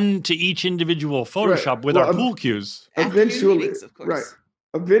run to each individual Photoshop with our pool cues? Eventually, meetings, of course. right.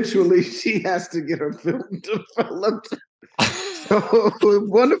 Eventually, she has to get her film developed. So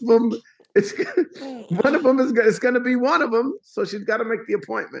one of them, it's going to be one of them. So she's got to make the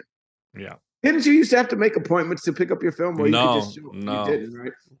appointment. Yeah. Didn't you used to have to make appointments to pick up your film? Or you No, could just shoot? no. You didn't,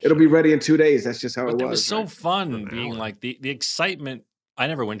 right? It'll be ready in 2 days. That's just how But it it was. was so right? fun being like the excitement. I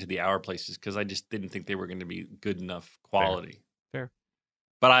never went to the hour places because I just didn't think they were going to be good enough quality. Fair.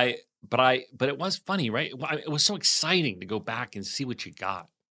 But it was funny, right? It was so exciting to go back and see what you got.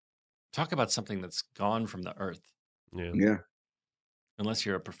 Talk about something that's gone from the earth. Yeah. Unless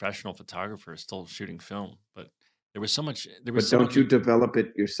you're a professional photographer still shooting film, but there was so much. There But was so don't much, you develop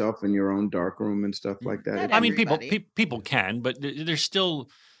it yourself in your own darkroom and stuff like that? Not I mean, everybody. people can, but there's still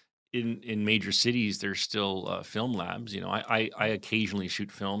in major cities. There's still film labs. You know, I occasionally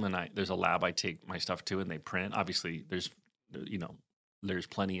shoot film, and there's a lab I take my stuff to, and they print. Obviously, there's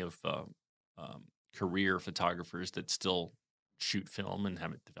plenty of career photographers that still shoot film and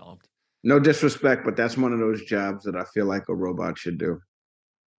have it developed. No disrespect, but that's one of those jobs that I feel like a robot should do.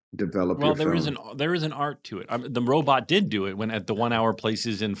 Develop Well, your film. there is an art to it. The robot did do it when at the 1 hour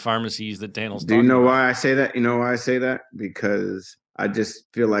places in pharmacies that Daniel's Do you talking know about. why I say that? You know why I say that? Because I just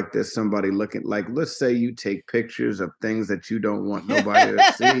feel like there's somebody looking, like, let's say you take pictures of things that you don't want nobody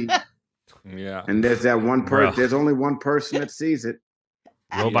to see. Yeah. And there's that one person, Bruh. there's only one person that sees it.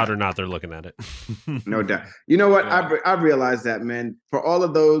 Robot or not, they're looking at it. No doubt. You know what? Yeah. I realized that, man. For all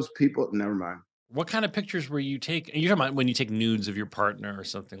of those people, never mind. What kind of pictures were you taking? You're talking about when you take nudes of your partner or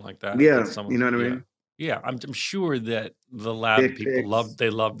something like that. Yeah, That's you know what I yeah. mean? Yeah, I'm sure that the lab Dick people pics.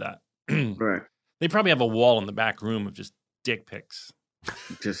 love that. Right. They probably have a wall in the back room of just dick pics.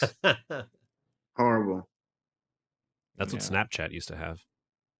 Just horrible. That's what Yeah. Snapchat used to have.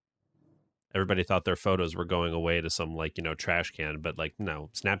 Everybody thought their photos were going away to some trash can, but no,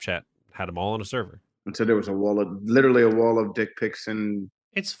 Snapchat had them all on a server. And so there was literally a wall of dick pics and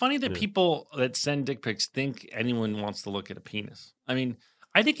It's funny that Yeah. people that send dick pics think anyone wants to look at a penis. I mean,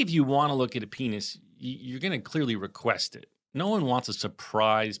 I think if you want to look at a penis, you're going to clearly request it. No one wants a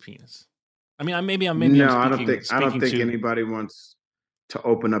surprise penis. I mean, maybe I'm I don't think speaking anybody wants to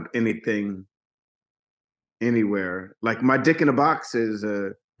open up anything anywhere. Like my dick in a box is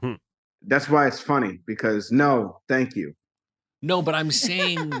that's why it's funny, because no, thank you. No, but I'm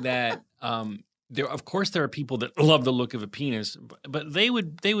saying that there are people that love the look of a penis, but they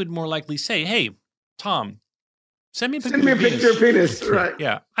would more likely say, "Hey, Tom, send me a picture Send me a of your picture of penis, right?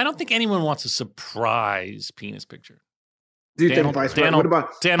 Yeah, I don't think anyone wants a surprise penis picture. Do you Daniel- think vice versa? Daniel- What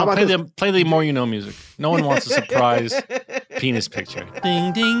about Daniel, how about this? play the more you know music. No one wants a surprise penis picture.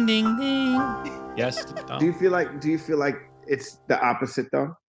 Ding ding ding ding. Yes. Tom? Do you feel like it's the opposite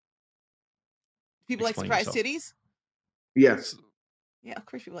though? People like Explain surprise yourself. titties. Yes. Yeah, of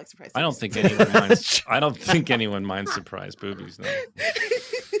course people like surprise titties. I don't think anyone minds. I don't think anyone minds surprise boobies. No.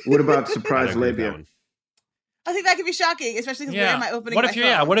 What about I surprise agree with that labia? one. I think that could be shocking, especially because where am I opening What my if you're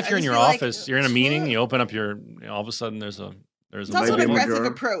phone? What if I you're in just your feel like, office? You're in a meeting. You open up your. All of a sudden, there's a. It's also an labia aggressive drawer.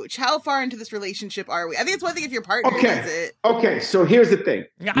 approach. How far into this relationship are we? I think it's one thing if your partner does Okay. it. Okay, so here's the thing.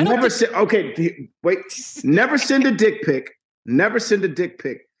 Yeah, I don't Never think- send. Okay, wait. Never send a dick pic. Never send a dick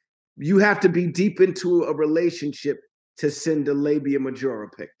pic. You have to be deep into a relationship to send a labia majora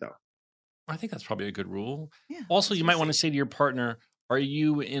pic, though. I think that's probably a good rule. Yeah, Also, you that's might what want I to say to your partner, "Are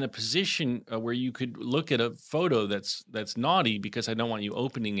you in a position where you could look at a photo that's naughty because I don't want you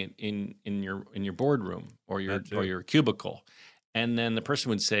opening it in your boardroom or That too. your cubicle?" And then the person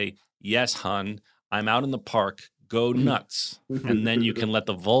would say, "Yes, hon, I'm out in the park. Go nuts." And then you can let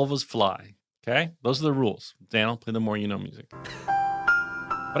the vulvas fly. Okay? Those are the rules. Daniel, play the more you know music.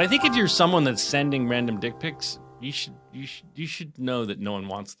 But I think if you're someone that's sending random dick pics, you should know that no one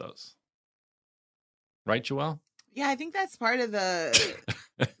wants those. Right, Joelle? Yeah, I think that's part of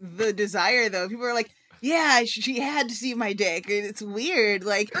the desire, though. People are like, Yeah, she had to see my dick. It's weird.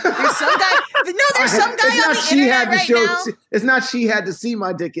 Like, there's some guy. No, there's some guy on the internet right now. It's not she had to see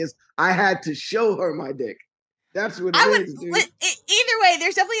my dick. Is I had to show her my dick. That's what it is, dude. Either way,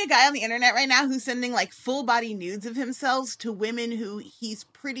 there's definitely a guy on the internet right now who's sending like full body nudes of himself to women who he's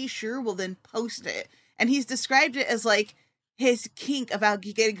pretty sure will then post it. And he's described it as like his kink about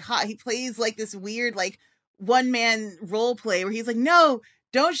getting hot. He plays like this weird like one man role play where he's like, no,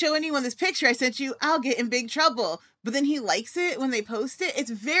 don't show anyone this picture I sent you. I'll get in big trouble. But then he likes it when they post it.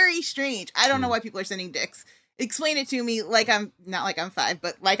 It's very strange. I don't know why people are sending dicks. Explain it to me like I'm not like I'm 5,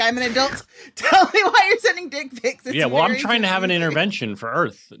 but like I'm an adult. Tell me why you're sending dick pics. It's I'm trying to have an intervention for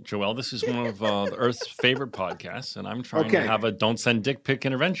Earth, Joelle. This is one of the Earth's favorite podcasts, and I'm trying to have a don't send dick pic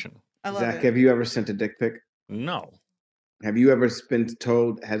intervention. I love Zach, it. have you ever sent a dick pic? No. Have you ever been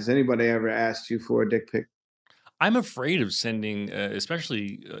told? Has anybody ever asked you for a dick pic? I'm afraid of sending,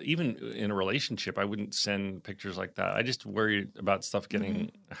 especially even in a relationship. I wouldn't send pictures like that. I just worry about stuff getting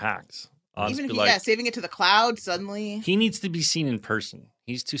hacked. Even if saving it to the cloud suddenly. He needs to be seen in person.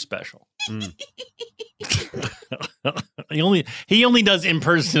 He's too special. He only does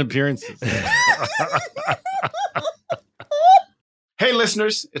in-person appearances. Hey,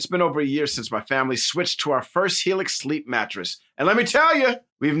 listeners, it's been over a year since my family switched to our first Helix sleep mattress. And let me tell you,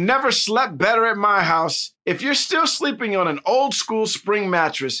 we've never slept better at my house. If you're still sleeping on an old school spring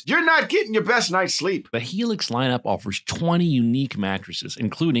mattress, you're not getting your best night's sleep. The Helix lineup offers 20 unique mattresses,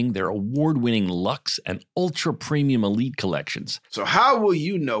 including their award-winning Luxe and Ultra Premium Elite collections. So how will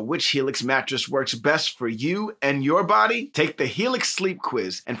you know which Helix mattress works best for you and your body? Take the Helix Sleep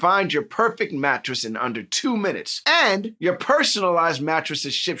Quiz and find your perfect mattress in under 2 minutes. And your personalized mattress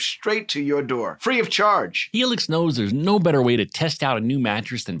is shipped straight to your door, free of charge. Helix knows there's no better way to test out a new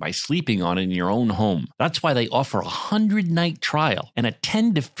mattress than by sleeping on it in your own home. That's why they offer a 100-night trial and a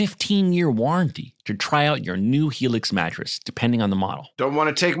 10 to 15-year warranty to try out your new Helix mattress, depending on the model. Don't want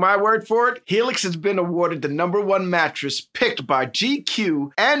to take my word for it? Helix has been awarded the #1 mattress picked by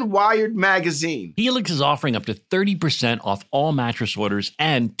GQ and Wired Magazine. Helix is offering up to 30% off all mattress orders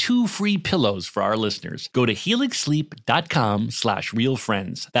and 2 free pillows for our listeners. Go to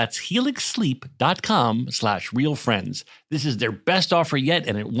helixsleep.com/realfriends. That's helixsleep.com/realfriends. This is their best offer yet,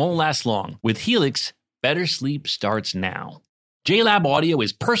 and it won't last long. With Helix, better sleep starts now. JLab Audio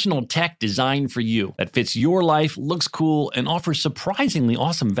is personal tech designed for you that fits your life, looks cool, and offers surprisingly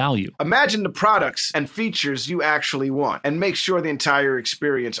awesome value. Imagine the products and features you actually want, and make sure the entire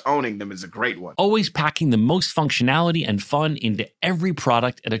experience owning them is a great one. Always packing the most functionality and fun into every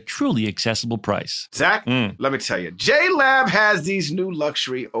product at a truly accessible price. Zach, let me tell you, JLab has these new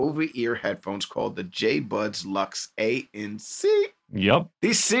luxury over-ear headphones called the J-Buds Luxe ANC. Yep.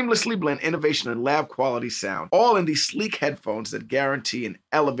 These seamlessly blend innovation and lab quality sound, all in these sleek headphones that guarantee an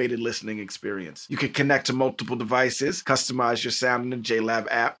elevated listening experience. You can connect to multiple devices, customize your sound in the JLab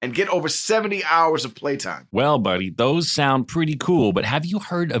app, and get over 70 hours of playtime. Well, buddy, those sound pretty cool, but have you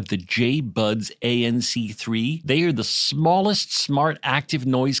heard of the J-Buds ANC3? They are the smallest smart active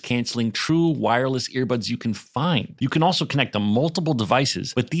noise canceling true wireless earbuds you can find. You can also connect to multiple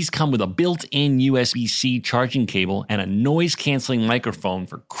devices, but these come with a built-in USB-C charging cable and a noise canceling microphone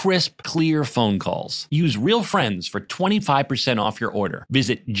for crisp, clear phone calls. Use Real Friends for 25% off your order.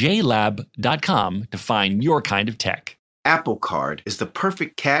 Visit jlab.com to find your kind of tech. Apple Card is the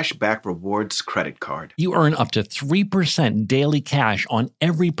perfect cash back rewards credit card. You earn up to 3% daily cash on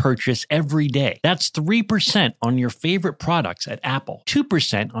every purchase every day. That's 3% on your favorite products at Apple,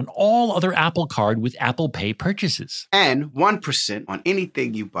 2% on all other Apple Card with Apple Pay purchases, and 1% on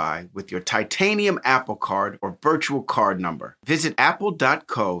anything you buy with your titanium Apple Card or virtual card number. Visit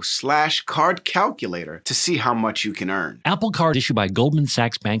apple.co/card calculator to see how much you can earn. Apple Card issued by Goldman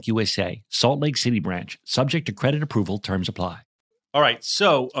Sachs Bank USA, Salt Lake City branch, subject to credit approval. Terms apply. All right,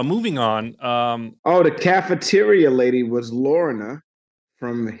 so moving on. The cafeteria lady was Lorna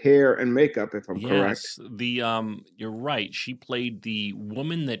from Hair and Makeup, if I'm correct. You're right. She played the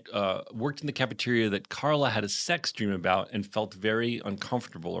woman that worked in the cafeteria that Carla had a sex dream about and felt very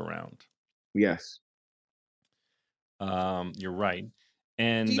uncomfortable around. Yes. You're right.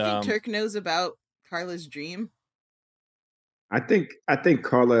 And do you think Turk knows about Carla's dream? I think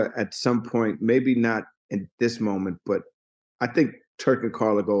Carla at some point, maybe not in this moment, but I think Turk and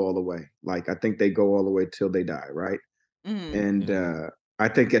Carla go all the way. Like, I think they go all the way till they die, right? Mm. And I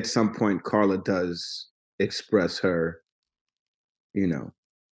think at some point Carla does express her, I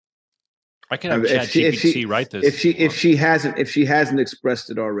can have ChatGPT write this. If she hasn't expressed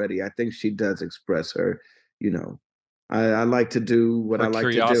it already, I think she does express her, I like to do what Her I like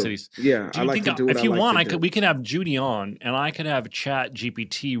curiosities. to do. Yeah, Do I you like think to do what if I you like want, to do. we could have Judy on, and I could have Chat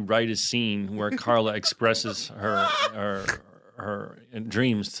GPT write a scene where Carla expresses her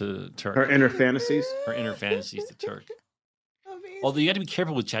dreams to Turk, Her inner fantasies. her inner fantasies to Turk. Amazing. Although you got to be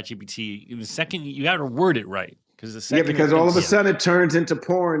careful with ChatGPT. The second you got to word it right, because the Yeah, second because all of a Yeah. sudden it turns into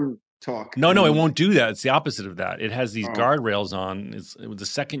porn talk. No, it And- won't do that. It's the opposite of that. It has these Oh. guardrails on. It's the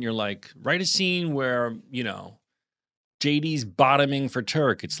second you're like, write a scene where JD's bottoming for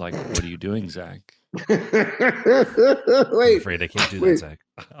Turk. It's like, what are you doing, Zach? I'm Wait, afraid I can't do wait. that, Zach.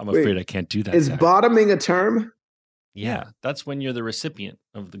 I'm Wait. afraid I can't do that. is Zach. bottoming a term? Yeah, that's when you're the recipient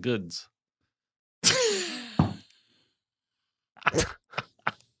of the goods.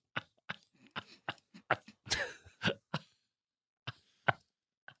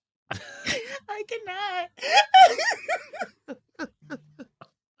 I cannot.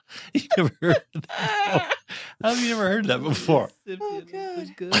 You never heard that before? How have you never heard that before? Oh,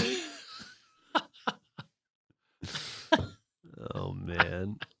 God. Oh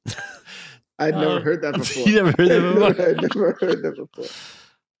man. I'd never heard that before. You never heard that before? I'd never heard that before.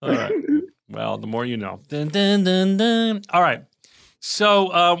 All right. Well, the more you know. Dun, dun, dun, dun. All right. So,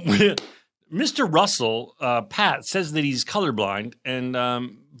 Mr. Russell, Pat, says that he's colorblind, and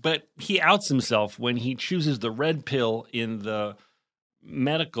but he outs himself when he chooses the red pill in the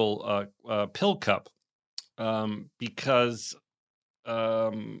medical pill cup because.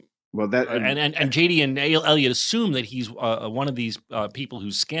 Well, that And JD and Elliot assume that he's one of these people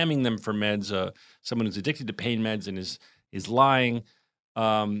who's scamming them for meds, someone who's addicted to pain meds and is lying.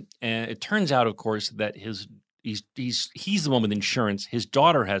 And it turns out, of course, that he's the one with insurance. His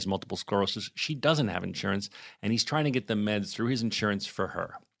daughter has multiple sclerosis. She doesn't have insurance, and he's trying to get the meds through his insurance for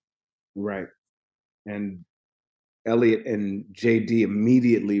her. right. And Elliot and JD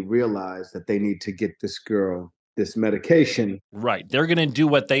immediately realize that they need to get this girl this medication. Right. They're going to do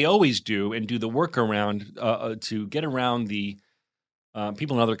what they always do and do the workaround to get around the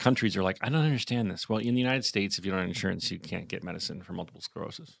people in other countries are like, I don't understand this. Well, in the United States, if you don't have insurance, you can't get medicine for multiple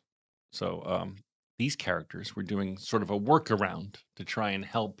sclerosis. So these characters were doing sort of a workaround to try and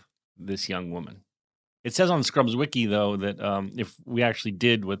help this young woman. It says on Scrubs Wiki, though, that if we actually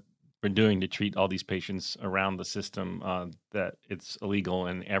did what we're doing to treat all these patients around the system, that it's illegal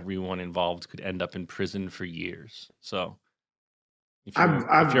and everyone involved could end up in prison for years. So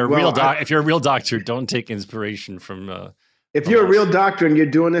if you're a real doctor, don't take inspiration from If you're a real doctor and you're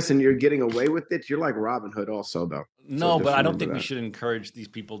doing this and you're getting away with it, you're like Robin Hood also, though. No, So but just I don't remember think we that. should encourage these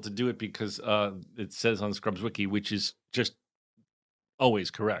people to do it because it says on Scrubs Wiki, which is just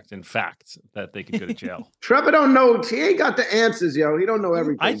always correct, in fact, that they could go to jail. Trevor don't know. He ain't got the answers, yo. He don't know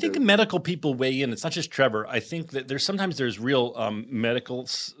everything. I think dude. medical people weigh in. It's not just Trevor. I think that there's real medical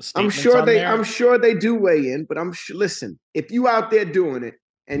statements I'm sure on they. there. I'm sure they do weigh in, but I'm sure. Listen, if you out there doing it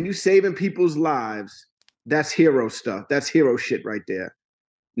and you saving people's lives, that's hero stuff. That's hero shit right there.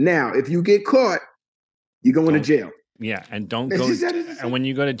 Now, if you get caught, you're going to jail. Yeah, and don't It's go. just that it's- And when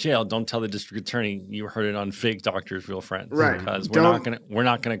you go to jail, don't tell the district attorney you heard it on Fake Doctors, Real Friends, Right. Because Don't- we're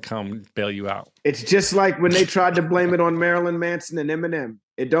not gonna come bail you out. It's just like when they tried to blame it on Marilyn Manson and Eminem.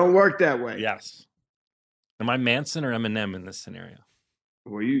 It don't work that way. Yes. Am I Manson or Eminem in this scenario?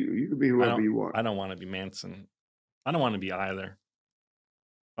 Well, you can be whoever you want. I don't want to be Manson. I don't want to be either.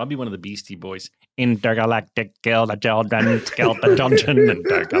 I'll be one of the Beastie Boys. Intergalactic, kill the children, kill the children,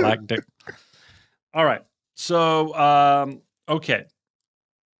 intergalactic. All right. So, okay.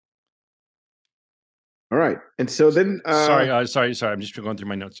 All right. And so then Sorry. I'm just going through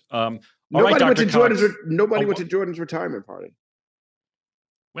my notes. All nobody right, went to Dr. Jordan's Cox. nobody Oh, went to Jordan's retirement party.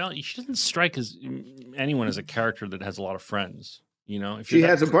 Well, she doesn't strike as anyone as a character that has a lot of friends. You know, if She you're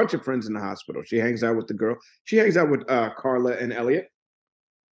has that a bunch of friends in the hospital. She hangs out with the girl. She hangs out with Carla and Elliot.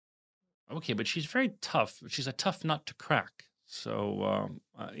 Okay, but she's very tough. She's a tough nut to crack. So,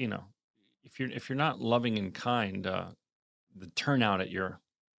 you know, if you're not loving and kind, the turnout at your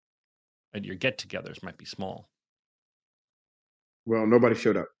get-togethers might be small. Well, nobody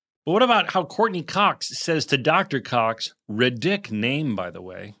showed up. But what about how Courtney Cox says to Dr. Cox, ridic name, by the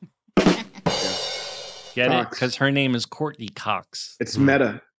way. Get it? Cox. Because her name is Courtney Cox. It's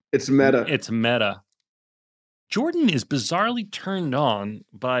meta. It's meta. It's meta. Jordan is bizarrely turned on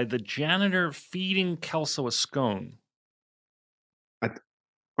by the janitor feeding Kelso a scone.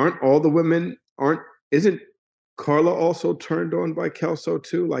 Aren't all the women isn't Carla also turned on by Kelso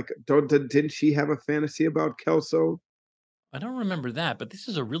too? Like didn't she have a fantasy about Kelso? I don't remember that, but this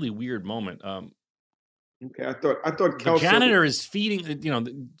is a really weird moment. Okay, I thought The Kelso janitor is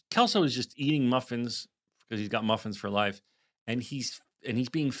feeding, Kelso is just eating muffins because he's got muffins for life. And he's he's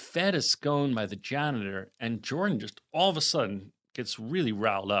being fed a scone by the janitor, and Jordan just all of a sudden gets really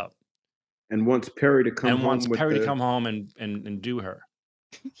riled up And wants Perry to come and home wants with Perry the, to come home and do her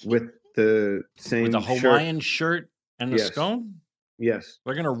with the same with a Hawaiian shirt and a Yes. scone. Yes.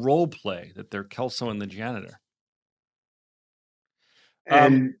 They're gonna role play that they're Kelso and the janitor.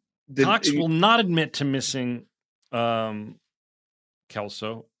 And Cox will not admit to missing Kelso.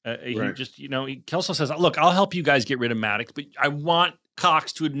 He Right. just, Kelso says, "Look, I'll help you guys get rid of Maddox, but I want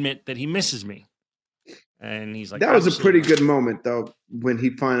Cox to admit that he misses me." And he's like, that was a pretty "Absolutely." good moment, though, when he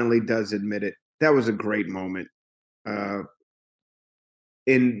finally does admit it. That was a great moment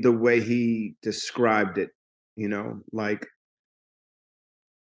in the way he described it. Like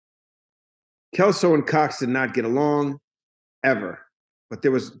Kelso and Cox did not get along ever, but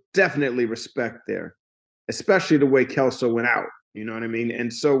there was definitely respect there, especially the way Kelso went out. You know what I mean?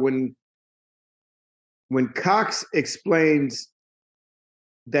 And so when Cox explains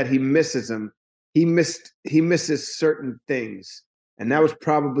that he misses him, he misses certain things. And that was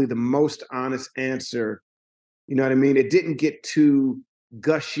probably the most honest answer. You know what I mean? It didn't get too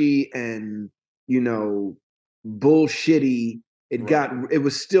gushy and, bullshitty. It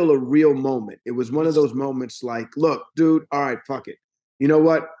was still a real moment. It was one of those moments like, look, dude, all right, fuck it. You know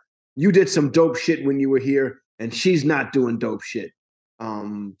what? You did some dope shit when you were here, and she's not doing dope shit.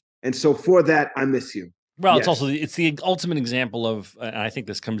 And so for that, I miss you. Well, Yes. it's the ultimate example of, and I think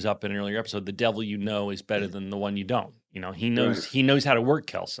this comes up in an earlier episode, the devil you know is better than the one you don't. He knows how to work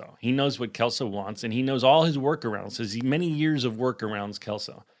Kelso. He knows what Kelso wants, and he knows all his workarounds. There's many years of workarounds,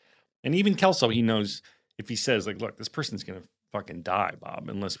 Kelso. And even Kelso, he knows if he says, like, look, this person's going to fucking die, Bob,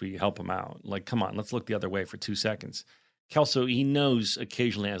 unless we help him out. Like, come on, let's look the other way for 2 seconds. Kelso, he knows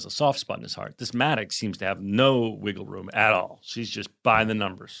occasionally has a soft spot in his heart. This Maddox seems to have no wiggle room at all. She's just by the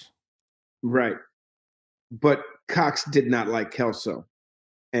numbers. Right. But Cox did not like Kelso.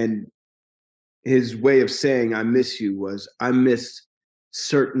 And his way of saying, I miss you, was, I miss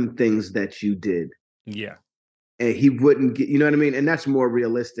certain things that you did. Yeah. And he wouldn't get, you know what I mean? And that's more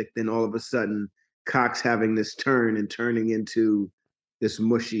realistic than all of a sudden Cox having this turn and turning into this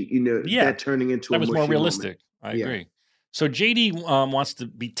mushy, that turning into that a was mushy more realistic. moment. I agree. So JD wants to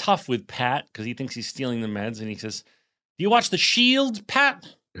be tough with Pat because he thinks he's stealing the meds. And he says, do you watch The Shield, Pat?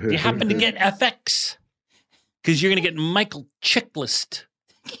 Do you happen to get FX? Because you're going to get Michael Chiklis.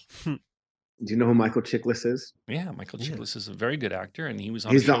 Do you know who Michael Chiklis is? Yeah, Michael Chiklis is a very good actor, and he was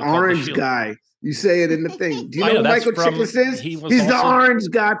on He's a show the called orange Shield. guy. You say it in the thing. Do you I know who know, that's Michael from- Chiklis is? he was He's the also- orange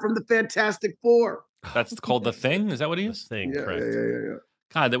guy from the Fantastic Four. That's called The Thing? Is that what he The is? Thing, Yeah, correct. yeah.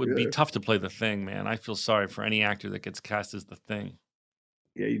 God, that would be Yeah. tough to play The Thing, man. I feel sorry for any actor that gets cast as The Thing.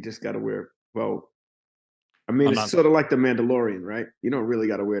 Yeah, you just got to wear. Well, I mean, I'm it's not- sort of like the Mandalorian, right? You don't really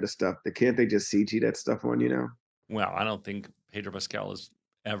got to wear the stuff. Can't they just CG that stuff on you now? Well, I don't think Pedro Pascal is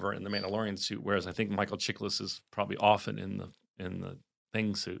ever in the Mandalorian suit, whereas I think Michael Chiklis is probably often in the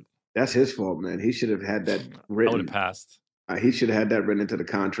Thing suit. That's his fault, man. He should have had that I would written. have passed. He should have had that written into the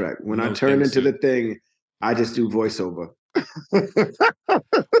contract. When I No turn Thing into the suit. thing, I just do voiceover.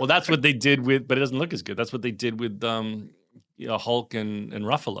 Well, that's what they did with, but it doesn't look as good. That's what they did with Hulk and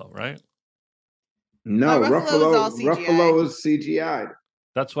Ruffalo, right? No, No, Ruffalo is all CGI. Ruffalo is CGI'd.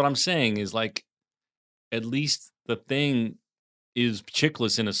 That's what I'm saying is like, at least the Thing is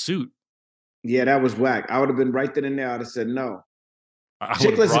Chiklis in a suit. Yeah, that was whack. I would have been right then and there. I'd have said no. I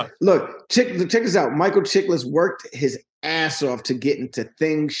would've Chiklis, brought- look, check this out. Michael Chiklis worked his ass off to get into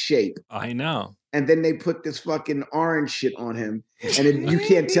Thing shape. I know. And then they put this fucking orange shit on him. And you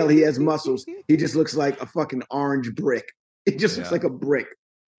can't tell he has muscles. He just looks like a fucking orange brick. He just looks Yeah. like a brick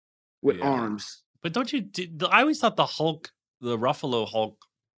with Yeah. arms. But don't you? I always thought the Ruffalo Hulk.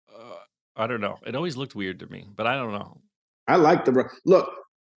 I don't know. It always looked weird to me, but I don't know. I like look.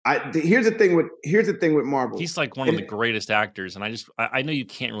 Here's the thing with Marvel. He's like one of the greatest actors, and I know you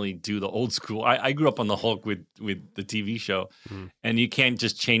can't really do the old school. I grew up on the Hulk with the TV show, and you can't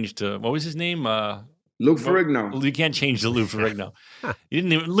just change to what was his name? Lou Ferrigno. You can't change to Lou Ferrigno.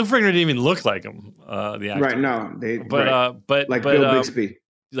 Lou Ferrigno didn't even look like him. The actor. Right? No, But like Bill Bixby.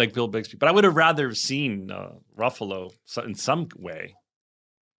 Like Bill Bixby. But I would have rather seen Ruffalo in some way.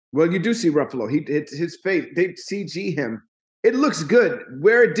 Well, you do see Ruffalo. His face. They CG him. It looks good.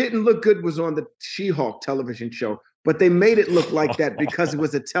 Where it didn't look good was on the She-Hulk television show, but they made it look like that because it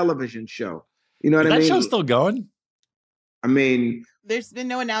was a television show. You know what Is I that mean? show still going? I mean, There's been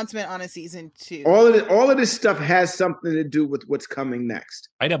no announcement on a season 2. all of this stuff has something to do with what's coming next.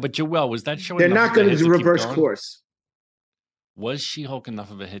 I know, but Joelle, was that show? They're enough not of a going hit to keep reverse going? course. Was She-Hulk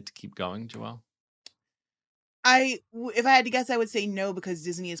enough of a hit to keep going, Joelle? If I had to guess, I would say no, because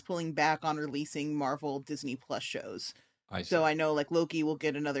Disney is pulling back on releasing Marvel Disney Plus shows. I see. So I know like Loki will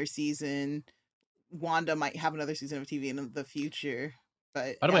get another season. Wanda might have another season of TV in the future.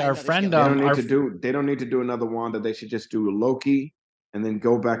 But By the way, I our know they're friend, scaling They back. don't need to do another Wanda. They should just do Loki and then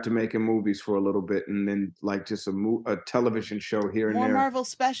go back to making movies for a little bit, and then like just a television show here and More there. Marvel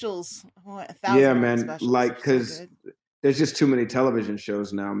specials. 1,000 Yeah, Marvel man. specials Like, are so because good. there's just too many television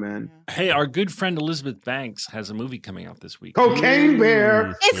shows now, man. Yeah. Hey, our good friend Elizabeth Banks has a movie coming out this week. Cocaine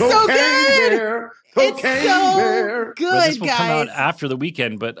Bear. It's Cocaine so good! Bear. It's Cocaine so Bear. good, Well, this will guys. come out after the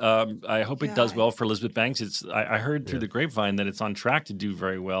weekend, but I hope it does God. well for Elizabeth Banks. I heard through the grapevine that it's on track to do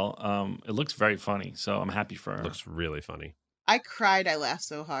very well. It looks very funny, so I'm happy for her. Looks really funny. I cried. I laughed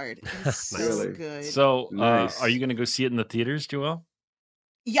so hard. It's so Really? good. So, Nice. are you going to go see it in the theaters, Joelle?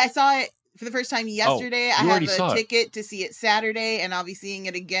 Yeah, I saw it for the first time yesterday. I you have already a saw it. ticket to see it Saturday, and I'll be seeing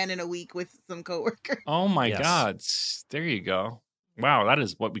it again in a week with some coworkers. Oh my Yes. God! There you go. Wow, that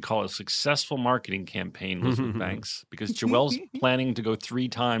is what we call a successful marketing campaign, Elizabeth Banks, because Joelle's planning to go 3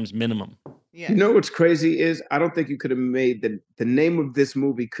 times minimum. Yeah. You know what's crazy is I don't think you could have made the name of this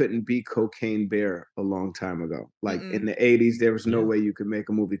movie couldn't be Cocaine Bear a long time ago. Like in the 80s, there was no Yeah. way you could make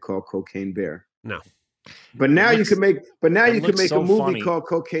a movie called Cocaine Bear. No. But now you can make so a movie funny. called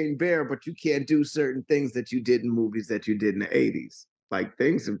Cocaine Bear, but you can't do certain things that you did in movies that you did in the 80s. Like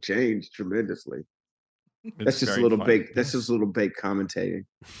things have changed tremendously. That's just a very little funny. baked. That's just a little baked commentating.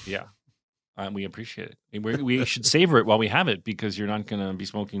 Yeah. We appreciate it. We should savor it while we have it because you're not going to be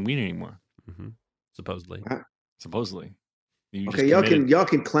smoking weed anymore, Supposedly. supposedly. You just Okay, committed. y'all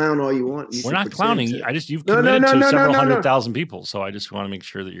can clown all you want. You We're can not pretend clowning. to- You've No, no, committed no, to no, several no, no, no. 100,000 people, so I just want to make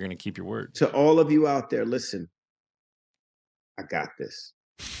sure that you're going to keep your word. To all of you out there, listen. I got this.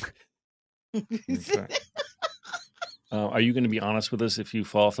 Okay. Are you going to be honest with us if you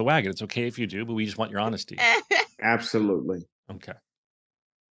fall off the wagon? It's okay if you do, but we just want your honesty. Absolutely. Okay.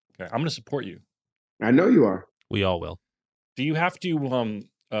 Okay. I'm going to support you. I know you are. We all will. Do you have to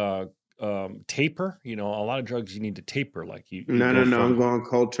taper? You know, a lot of drugs you need to taper. Like you No. go I'm from- going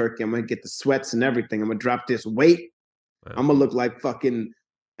cold turkey. I'm gonna get the sweats and everything. I'm gonna drop this weight. I'm gonna look like fucking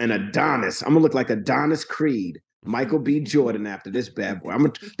an Adonis. I'm gonna look like Adonis Creed, Michael B. Jordan after this bad boy.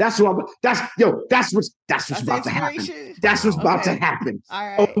 That's what's about to happen. inspiration. That's what's about to Okay. happen. All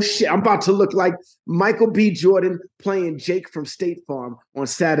right. Oh shit! I'm about to look like Michael B. Jordan playing Jake from State Farm on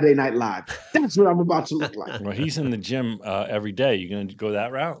Saturday Night Live. That's what I'm about to look like. Well, he's in the gym every day. You going to go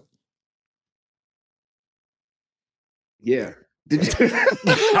that route? Yeah. Did you? Love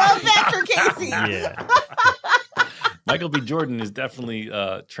that for Casey. Yeah. Michael B. Jordan is definitely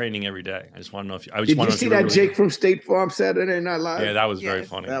training every day. I just want to know if you. I just Did want you to see know if that you were Jake from State Farm Saturday Night Live? really- Yeah, that was very Yes.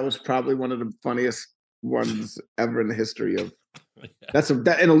 funny. That was probably one of the funniest ones ever in the history of.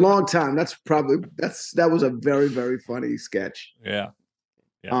 That in a long time. That was a very, very funny sketch. Yeah.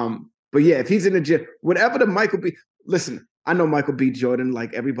 Yeah. But yeah, if he's in the gym, whatever the Michael B. Listen, I know Michael B. Jordan,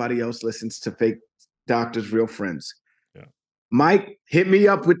 like everybody else, listens to fake doctors, real friends. Yeah. Mike, hit me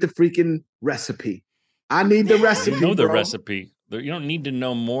up with the freaking recipe. I need the recipe. You know the bro. recipe. You don't need to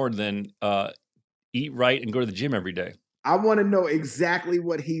know more than eat right and go to the gym every day. I want to know exactly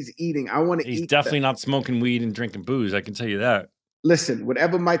what he's eating. I want to eat. He's definitely not smoking weed and drinking booze. I can tell you that. Listen,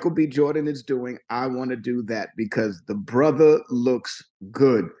 whatever Michael B. Jordan is doing, I want to do that because the brother looks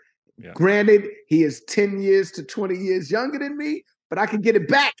good. Yeah. Granted, he is 10 years to 20 years younger than me, but I can get it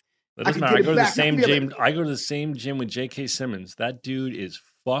back. That I doesn't can matter. I get go it to the back. I same feel it. gym. I go to the same gym with J.K. Simmons. That dude is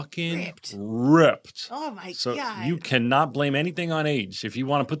fucking ripped. Oh my So god. you cannot blame anything on age. If you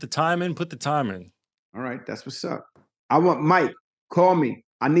want to put the time in, put the time in. All right, that's what's up. I want Mike. Call me.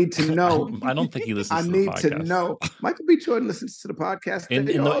 I need to know. I don't think he listens I to the need podcast. to know. Michael B. Jordan listens to the podcast. In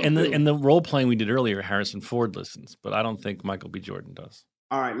They all do. the role playing we did earlier, Harrison Ford listens, but I don't think Michael B. Jordan does.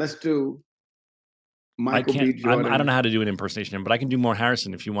 All right, let's do Michael I B. can't. Jordan. I don't know how to do an impersonation, of him, but I can do more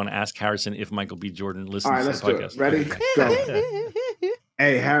Harrison if you want to ask Harrison if Michael B. Jordan listens All right, to let's the do podcast. it. Ready? Go.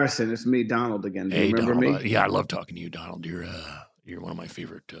 Hey, Harrison, it's me, Donald, again. Do you Hey, remember Donald. me? Yeah, I love talking to you, Donald. You're one of my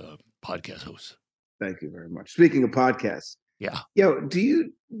favorite podcast hosts. Thank you very much. Speaking of podcasts, Yeah. yo,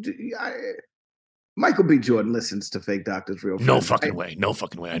 Michael B. Jordan listens to Fake Doctors Real Friends. No fucking way. No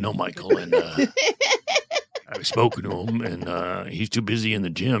fucking way. I know Michael, and I've spoken to him, and he's too busy in the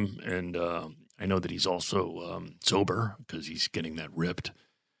gym, and I know that he's also sober because he's getting that ripped.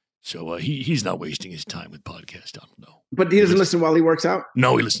 So he's not wasting his time with podcasts, Donald. No. But he doesn't listen while he works out?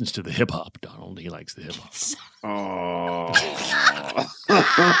 No, he listens to the hip hop, Donald. He likes the hip hop. Oh.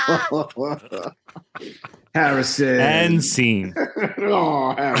 Harrison. And scene.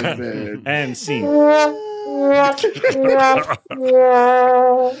 Oh, Harrison. And scene. All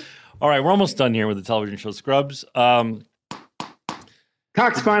right, we're almost done here with the television show Scrubs. Cox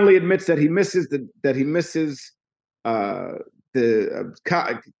finally admits that he misses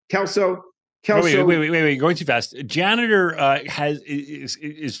Kelso. Wait, going too fast. Janitor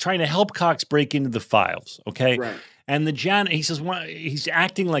is trying to help Cox break into the files, okay? Right. And the he says he's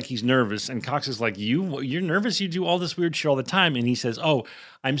acting like he's nervous, and Cox is like, "You're nervous? You do all this weird shit all the time." And he says, "Oh,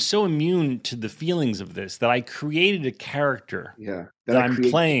 I'm so immune to the feelings of this that I created a character that I'm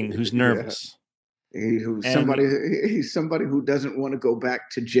playing who's nervous." He's somebody who doesn't want to go back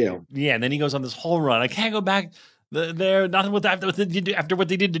to jail. Yeah, and then he goes on this whole run. I can't go back there. Nothing with after what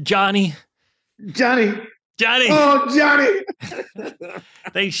they did to Johnny. Johnny. Oh, Johnny.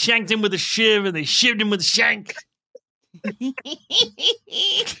 They shanked him with a shiv and they shivved him with a shank.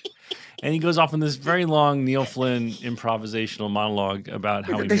 And he goes off on this very long Neil Flynn improvisational monologue about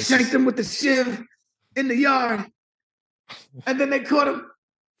how they shanked him with the shiv in the yard. And then they caught him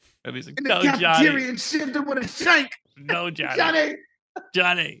and he's like, in the "No, cafeteria Johnny. and shivved him with a shank." No, Johnny.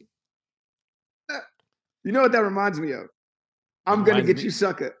 Johnny. You know what that reminds me of? I'm going to get you,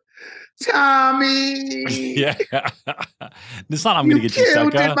 sucker. Tommy. Yeah. It's not I'm going to get you,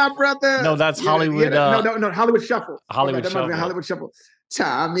 sucker. It, my brother. No, that's Hollywood. No, Hollywood Shuffle. Hollywood That Shuffle. might be Hollywood Shuffle.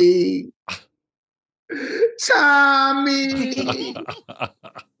 Tommy. Tommy.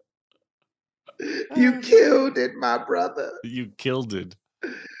 You killed it, my brother. You killed it.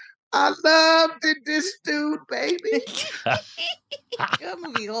 I loved it, this dude, baby. That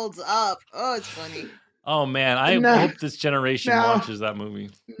movie holds up. Oh, it's funny. Oh man, I hope this generation watches that movie.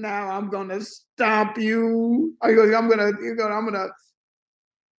 Now I'm gonna stomp you. I'm gonna.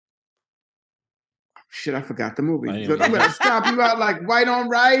 Shit, I forgot the movie. I'm gonna stomp you out like white on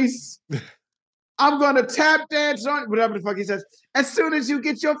rice. I'm gonna tap dance on whatever the fuck he says. As soon as you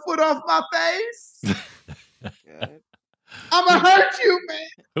get your foot off my face, I'm gonna hurt you, man.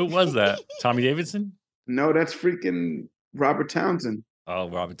 Who was that? Tommy Davidson? No, that's freaking Robert Townsend. Oh,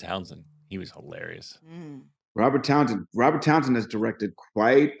 Robert Townsend. He was hilarious. Robert Townsend has directed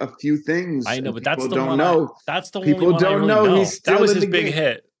quite a few things. I know, but that's the one. That's the people only one don't I really know. He's still that was in his the big game.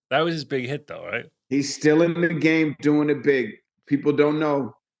 hit. That was his big hit, though, right? He's still in the game, doing it big. People don't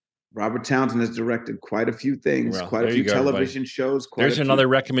know. Robert Townsend has directed quite a few things, Well, quite a few television shows. There's another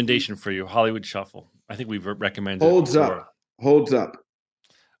recommendation for you: Hollywood Shuffle. I think we've recommended. Holds up.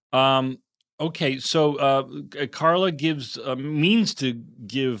 Okay, so Carla means to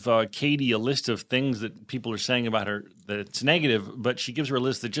give Katie a list of things that people are saying about her that's negative, but she gives her a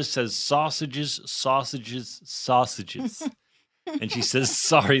list that just says sausages, sausages, sausages. And she says,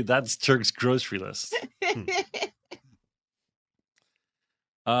 "Sorry, that's Turk's grocery list."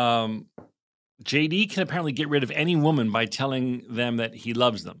 JD can apparently get rid of any woman by telling them that he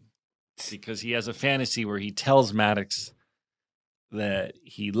loves them, because he has a fantasy where he tells Maddox that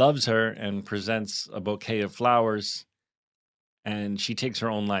he loves her and presents a bouquet of flowers, and she takes her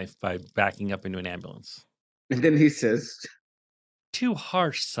own life by backing up into an ambulance. And then he says, "Too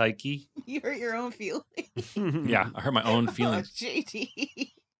harsh, Psyche." You hurt your own feelings. Yeah, I hurt my own feelings. Oh,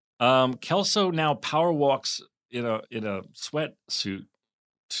 JD. Kelso now power walks in a sweatsuit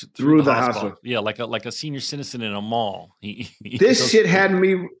through the hospital. Yeah, like a senior citizen in a mall. This shit had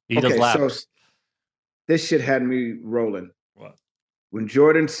me. He does laps. So this shit had me rolling. What? When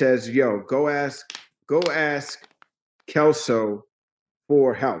Jordan says, "Yo, go ask Kelso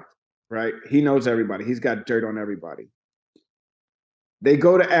for help," right? He knows everybody. He's got dirt on everybody. They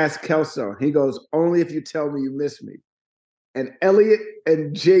go to ask Kelso. He goes, "Only if you tell me you miss me." And Elliot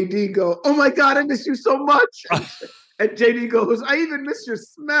and JD go, "Oh my God, I miss you so much." And JD goes, "I even miss your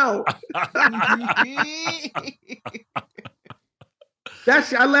smell."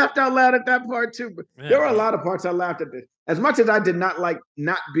 I laughed out loud at that part too. But there were a lot of parts I laughed at. As much as I did not like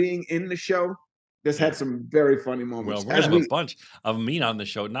not being in the show, this had some very funny moments. Well, we're gonna have a bunch of meat on the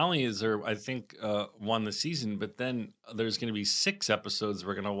show. Not only is there, I think, one this season, but then there's going to be 6 episodes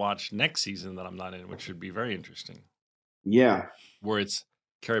we're going to watch next season that I'm not in, which should be very interesting. Yeah, where it's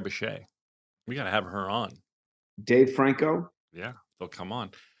Carrie Bechet. We got to have her on. Dave Franco. Yeah, they'll come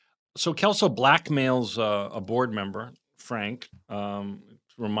on. So Kelso blackmails a board member, Frank.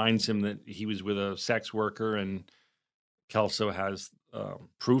 Reminds him that he was with a sex worker, and Kelso has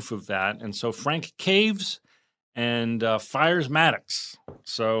proof of that. And so Frank caves and fires Maddox.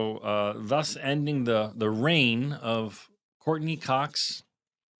 So thus ending the reign of Courtney Cox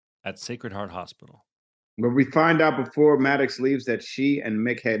at Sacred Heart Hospital. Where we find out before Maddox leaves that she and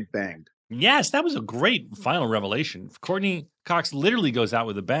Mick had banged. Yes, that was a great final revelation. Courtney Cox literally goes out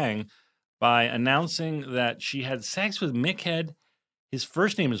with a bang by announcing that she had sex with Mick Head. His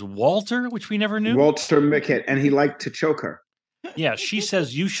first name is Walter, which we never knew. Walter Mick Head, and he liked to choke her. Yeah, she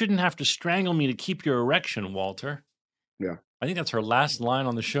says, "You shouldn't have to strangle me to keep your erection, Walter." Yeah. I think that's her last line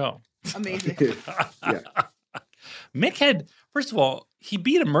on the show. Amazing. Yeah. Mick had, first of all, he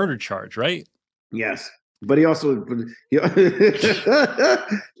beat a murder charge, right? Yes. But he also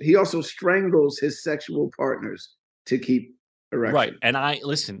he also strangles his sexual partners to keep erection. Right. And I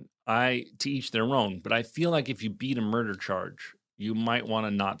to each their own, but I feel like if you beat a murder charge, you might want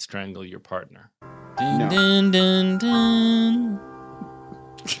to not strangle your partner. Dun, No. dun, dun, dun.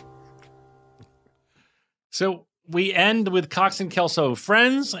 So we end with Cox and Kelso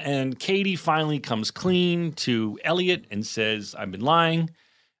friends, and Katie finally comes clean to Elliot and says, I've been lying.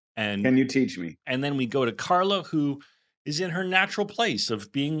 And Can you teach me? And then we go to Carla, who is in her natural place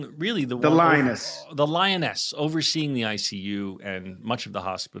of being really the lioness, overseeing the ICU and much of the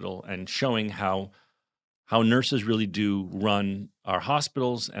hospital, and showing how nurses really do run our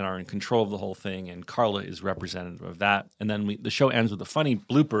hospitals and are in control of the whole thing. And Carla is representative of that. And then the show ends with a funny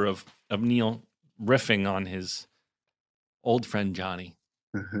blooper of Neil riffing on his old friend Johnny.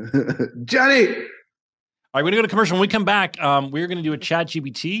 Johnny! All right, we're going to go to commercial. When we come back, we're going to do a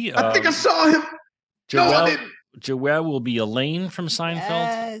ChatGPT. I think I saw him. No, I didn't. Joelle will be Elaine from Seinfeld.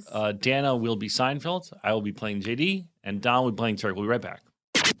 Yes. Dana will be Seinfeld. I will be playing JD. And Don will be playing Terry. We'll be right back.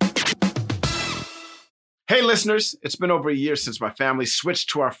 Hey, listeners, it's been over a year since my family switched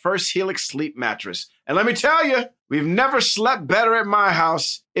to our first Helix sleep mattress. And let me tell you, we've never slept better at my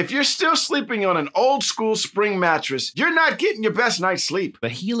house. If you're still sleeping on an old school spring mattress, you're not getting your best night's sleep. The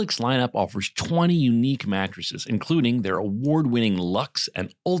Helix lineup offers 20 unique mattresses, including their award-winning Luxe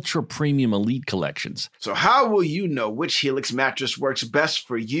and Ultra Premium Elite collections. So how will you know which Helix mattress works best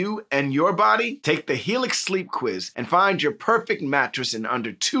for you and your body? Take the Helix Sleep Quiz and find your perfect mattress in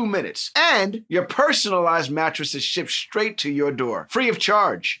under 2 minutes. And your personalized mattress is shipped straight to your door, free of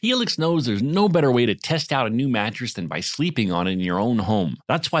charge. Helix knows there's no better way to test out a new mattress than by sleeping on it in your own home.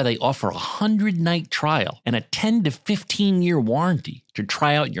 That's why they offer a 100-night trial and a 10 to 15-year warranty to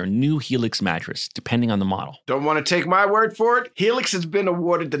try out your new Helix mattress, depending on the model. Don't want to take my word for it? Helix has been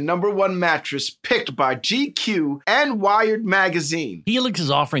awarded the #1 mattress picked by GQ and Wired Magazine. Helix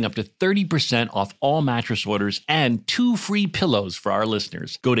is offering up to 30% off all mattress orders and 2 free pillows for our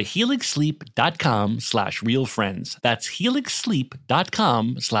listeners. Go to helixsleep.com/realfriends. That's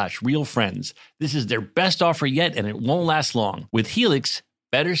helixsleep.com/realfriends. This is their best offer yet, and it won't last long. With Helix,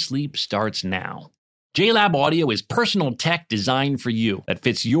 better sleep starts now. JLab Audio is personal tech designed for you that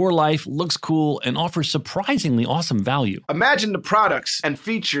fits your life, looks cool, and offers surprisingly awesome value. Imagine the products and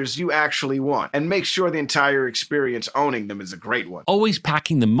features you actually want, and make sure the entire experience owning them is a great one. Always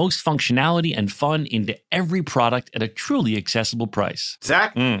packing the most functionality and fun into every product at a truly accessible price.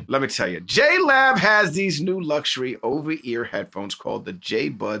 Zach, let me tell you, JLab has these new luxury over-ear headphones called the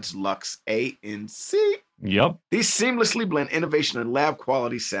J-Buds Luxe ANC. Yep. These seamlessly blend innovation and lab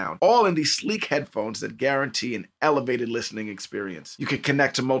quality sound, all in these sleek headphones that guarantee an elevated listening experience. You can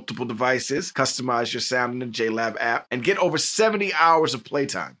connect to multiple devices, customize your sound in the JLab app, and get over 70 hours of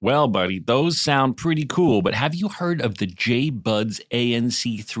playtime. Well, buddy, those sound pretty cool, but have you heard of the J-Buds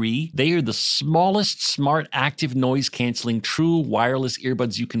ANC3? They are the smallest smart active noise canceling true wireless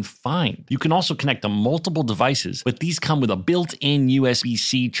earbuds you can find. You can also connect to multiple devices, but these come with a built-in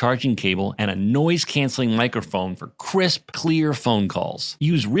USB-C charging cable and a noise canceling microphone for crisp, clear phone calls.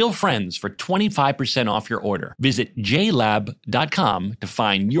 Use Real Friends for 25% off your order. Visit jlab.com to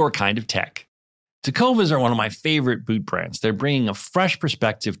find your kind of tech. Tecovas are one of my favorite boot brands. They're bringing a fresh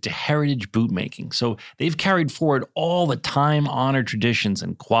perspective to heritage boot making. So they've carried forward all the time-honored traditions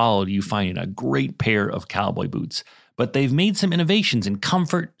and quality you find in a great pair of cowboy boots. But they've made some innovations in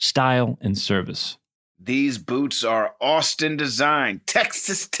comfort, style, and service. These boots are Austin designed,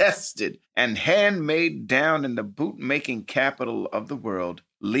 Texas tested, and handmade down in the boot-making capital of the world,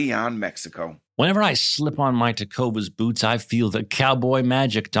 Leon, Mexico. Whenever I slip on my Tecovas boots, I feel the cowboy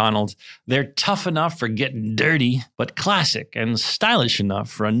magic, Donald. They're tough enough for getting dirty, but classic and stylish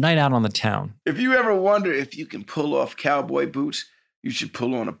enough for a night out on the town. If you ever wonder if you can pull off cowboy boots, you should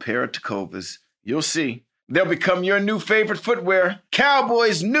pull on a pair of Tecovas. You'll see. They'll become your new favorite footwear.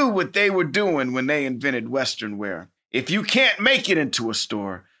 Cowboys knew what they were doing when they invented Western wear. If you can't make it into a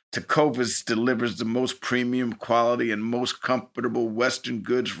store, Tecovas delivers the most premium quality and most comfortable Western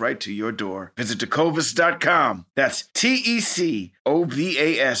goods right to your door. Visit Tecovas.com. That's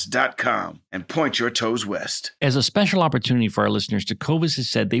TECOVAS.com and point your toes west. As a special opportunity for our listeners, Tecovas has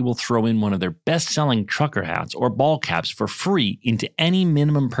said they will throw in one of their best-selling trucker hats or ball caps for free into any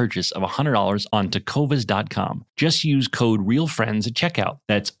minimum purchase of $100 on Tecovas.com. Just use code REALFRIENDS at checkout.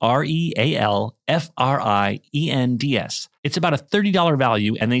 That's REALFRIENDS. It's about a $30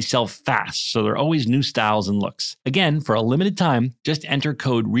 value, and they sell fast, so there are always new styles and looks. Again, for a limited time, just enter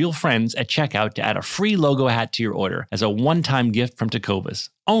code REALFRIENDS at checkout to add a free logo hat to your order as a one-time gift from Tecovas,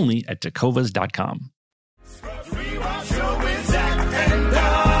 only at Tecovas.com. Scrubs Rewind.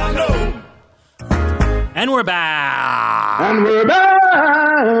 And we're back. And we're back.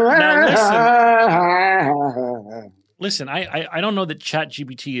 Listen, I don't know that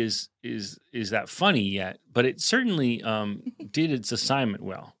ChatGPT is that funny yet, but it certainly did its assignment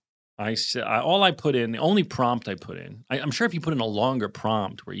well. All I put in, the only prompt I put in, I'm sure if you put in a longer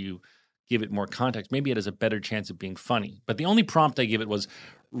prompt where you give it more context, maybe it has a better chance of being funny. But the only prompt I give it was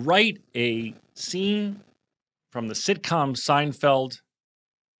write a scene from the sitcom Seinfeld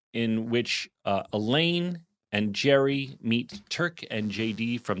in which Elaine and Jerry meet Turk and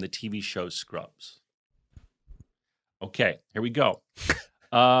JD from the TV show Scrubs. Okay, here we go.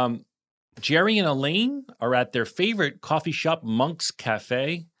 Jerry and Elaine are at their favorite coffee shop, Monk's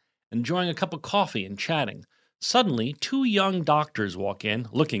Cafe, enjoying a cup of coffee and chatting. Suddenly, two young doctors walk in,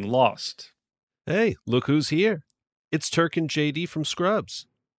 looking lost. Hey, look who's here. It's Turk and JD from Scrubs.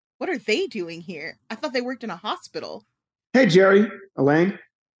 What are they doing here? I thought they worked in a hospital. Hey, Jerry, Elaine.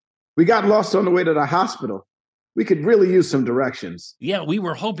 We got lost on the way to the hospital. We could really use some directions. Yeah, we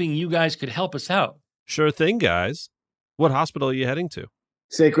were hoping you guys could help us out. Sure thing, guys. What hospital are you heading to?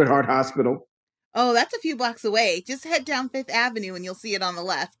 Sacred Heart Hospital. Oh, that's a few blocks away. Just head down Fifth Avenue and you'll see it on the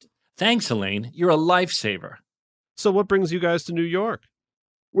left. Thanks, Elaine. You're a lifesaver. So what brings you guys to New York?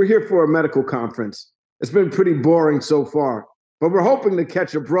 We're here for a medical conference. It's been pretty boring so far, but we're hoping to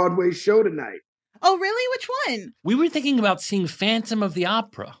catch a Broadway show tonight. Oh, really? Which one? We were thinking about seeing Phantom of the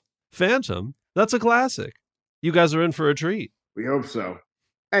Opera. Phantom? That's a classic. You guys are in for a treat. We hope so.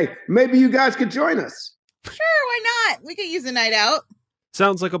 Hey, maybe you guys could join us. Sure, why not? We could use a night out.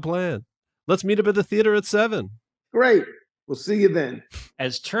 Sounds like a plan. Let's meet up at the theater at 7. Great. We'll see you then.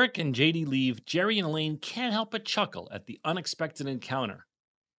 As Turk and JD leave, Jerry and Elaine can't help but chuckle at the unexpected encounter.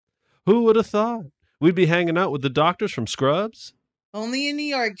 Who would have thought? We'd be hanging out with the doctors from Scrubs? Only in New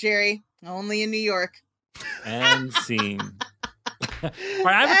York, Jerry. Only in New York. And scene. All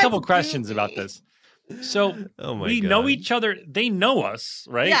right, I have a couple questions about this. So we know each other. They know us,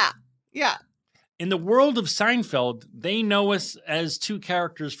 right? Yeah. In the world of Seinfeld, they know us as two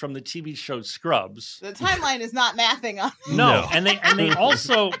characters from the TV show Scrubs. The timeline is not mathing on. No, and they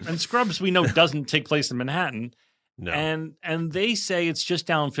also, and Scrubs we know doesn't take place in Manhattan. No. And they say it's just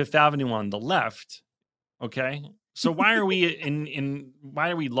down Fifth Avenue on the left. Okay, so why are we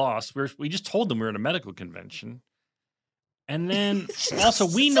why are we lost? We just told them we're at a medical convention, and then also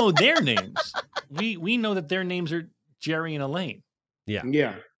we know their names. We know that their names are Jerry and Elaine.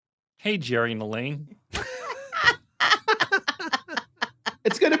 Yeah. Hey, Jerry and Elaine.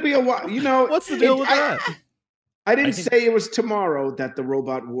 It's going to be a while. You know, what's the deal with that? I didn't say it was tomorrow that the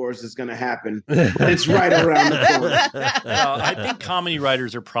Robot Wars is going to happen, but it's right around the corner. I think comedy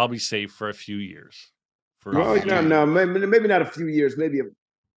writers are probably safe for a few years. No, maybe not a few years, maybe a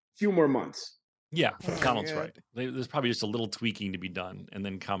few more months. Yeah, Donald's right. There's probably just a little tweaking to be done, and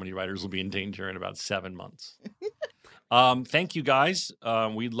then comedy writers will be in danger in about 7 months. Thank you, guys.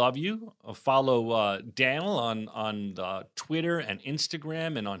 We love you. Follow Daniel on Twitter and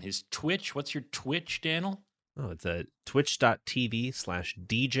Instagram and on his Twitch. What's your Twitch, Daniel? Oh, it's at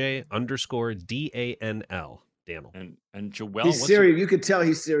twitch.tv/DJ_DANL. Daniel. And Joelle. He's serious. You could tell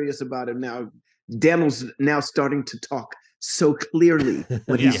he's serious about it now. Daniel's now starting to talk so clearly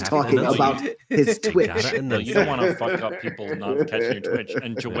when he's talking about his Twitch. You don't want to fuck up people not catching your Twitch.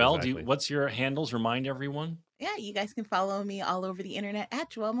 And Joelle, exactly. What's your handles? Remind everyone. Yeah, you guys can follow me all over the internet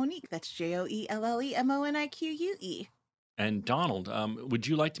at Joelle Monique. That's JoelleMonique. And Donald, would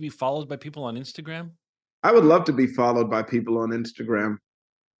you like to be followed by people on Instagram? I would love to be followed by people on Instagram,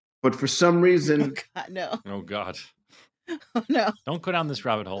 but for some reason, no. Oh God. Oh no! Don't go down this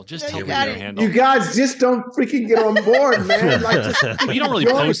rabbit hole. Just tell me your handle. You guys just don't freaking get on board, man. You don't really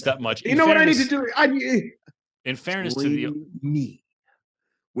post that much. You know what I need to do? In fairness to the me,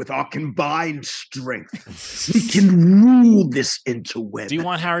 with our combined strength, we can rule this interweb. Do you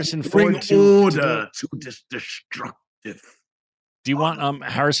want Harrison Ford bring order to this destructive? Do you want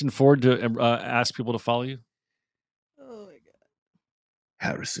Harrison Ford to ask people to follow you? Oh my God,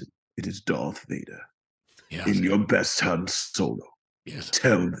 Harrison! It is Darth Vader. Yeah, in your best Han Solo. Yes.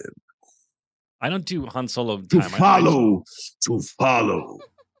 Tell them. I don't do Han Solo time. To follow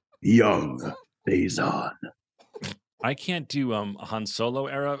young Faison. I can't do Han Solo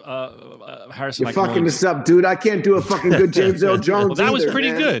era Harrison. You're fucking this up, dude. I can't do a fucking good James L. Jones. Well, that was either,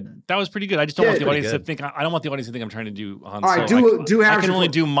 pretty man. good. That was pretty good. I just don't want the audience to think. I don't want the audience to think I'm trying to do Han All right, Solo. do Harrison. I can only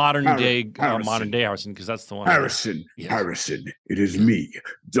do modern day Harrison, because that's the one. Harrison, it is me,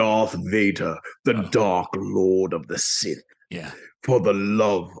 Darth Vader, the Dark Lord of the Sith. Yeah. For the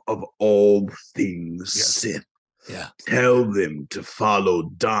love of all things Sith, Yeah. Tell them to follow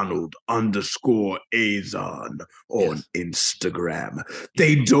Donald_Azon on Instagram.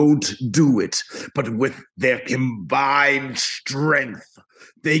 They don't do it, but with their combined strength,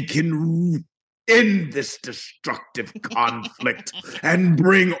 they can end this destructive conflict and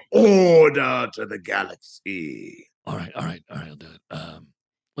bring order to the galaxy. All right, I'll do it.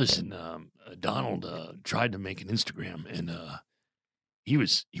 Listen, Donald tried to make an Instagram, and he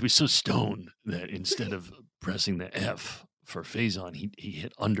was so stoned that instead of pressing the F for Faison, he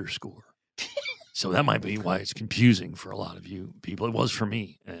hit underscore. So that might be why it's confusing for a lot of you people. It was for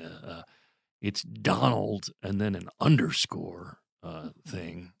me. It's Donald and then an underscore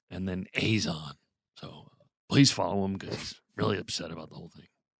thing, and then Azon. So please follow him because he's really upset about the whole thing.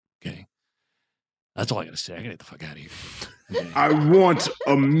 Okay? That's all I got to say. I got to get the fuck out of here. Okay. I want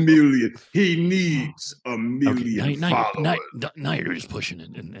 1 million. He needs 1 million followers. Now you're just pushing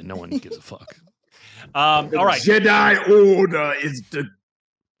it, and no one gives a fuck. All right. Jedi Order is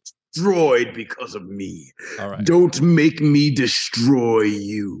destroyed because of me. All right. Don't make me destroy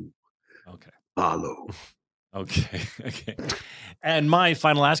you. Okay. Follow. Okay. And my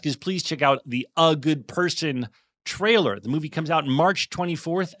final ask is please check out the A Good Person trailer. The movie comes out March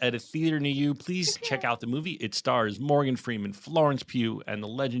 24th at a theater near you. Please check out the movie. It stars Morgan Freeman, Florence Pugh, and the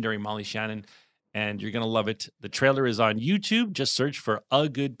legendary Molly Shannon, and you're going to love it. The trailer is on YouTube. Just search for A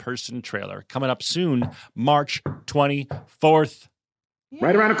Good Person trailer. Coming up soon, March 24th.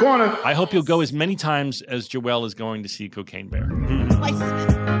 Right around the corner. I hope you'll go as many times as Joelle is going to see Cocaine Bear.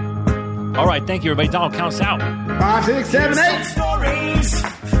 All right, thank you, everybody. Donald, count us out. 5, 6, 7, 8. Stories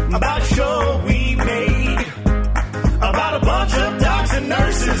about a show we made about a bunch of doctors and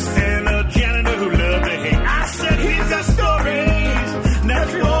nurses and a janitor who loved to hate. I said he's got stories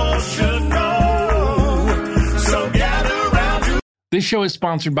that you all should know. So gather around you. This show is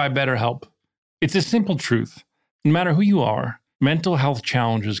sponsored by BetterHelp. It's a simple truth. No matter who you are, mental health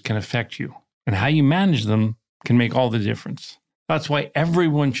challenges can affect you, and how you manage them can make all the difference. That's why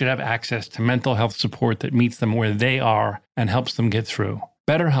everyone should have access to mental health support that meets them where they are and helps them get through.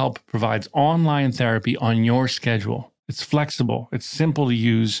 BetterHelp provides online therapy on your schedule. It's flexible, it's simple to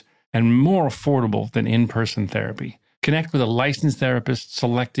use, and more affordable than in-person therapy. Connect with a licensed therapist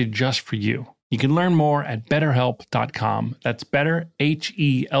selected just for you. You can learn more at betterhelp.com. That's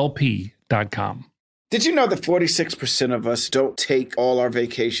betterhelp.com. Did you know that 46% of us don't take all our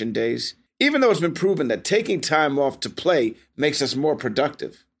vacation days? Even though it's been proven that taking time off to play makes us more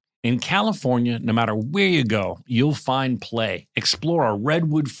productive. In California, no matter where you go, you'll find play. Explore a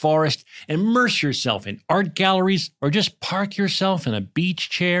redwood forest, immerse yourself in art galleries, or just park yourself in a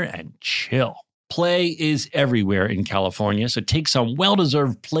beach chair and chill. Play is everywhere in California, so take some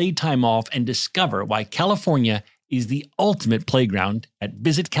well-deserved playtime off and discover why California is the ultimate playground at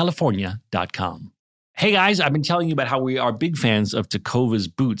visitcalifornia.com. Hey guys, I've been telling you about how we are big fans of Tecovas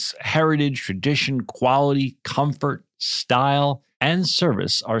boots. Heritage, tradition, quality, comfort, style, and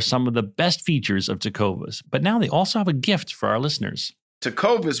service are some of the best features of Tecovas. But now they also have a gift for our listeners.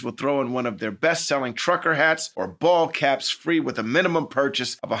 Tecovas will throw in one of their best-selling trucker hats or ball caps free with a minimum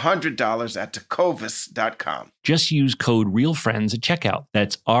purchase of $100 at tecovas.com. Just use code REALFRIENDS at checkout.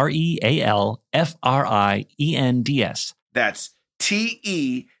 That's REALFRIENDS. That's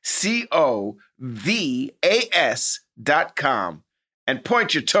TECOVAS.com. And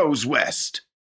point your toes west.